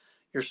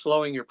you're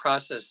slowing your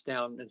process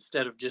down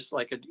instead of just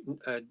like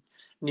a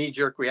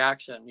knee-jerk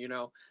reaction.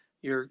 You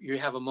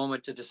have a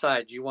moment to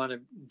decide, do you want to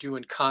do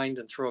in kind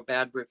and throw a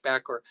bad brick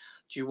back, or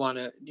do you want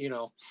to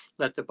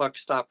let the buck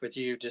stop with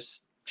you?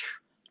 Just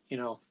you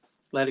know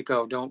let it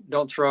go.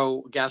 Don't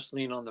throw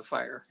gasoline on the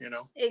fire.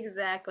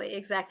 Exactly,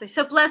 exactly.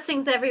 So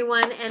blessings,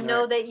 everyone, and All know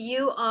right, that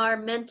you are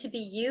meant to be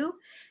you.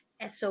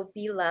 And so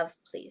be love,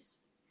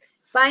 please.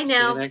 Bye see you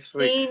now. next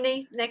week. See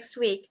you next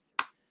week.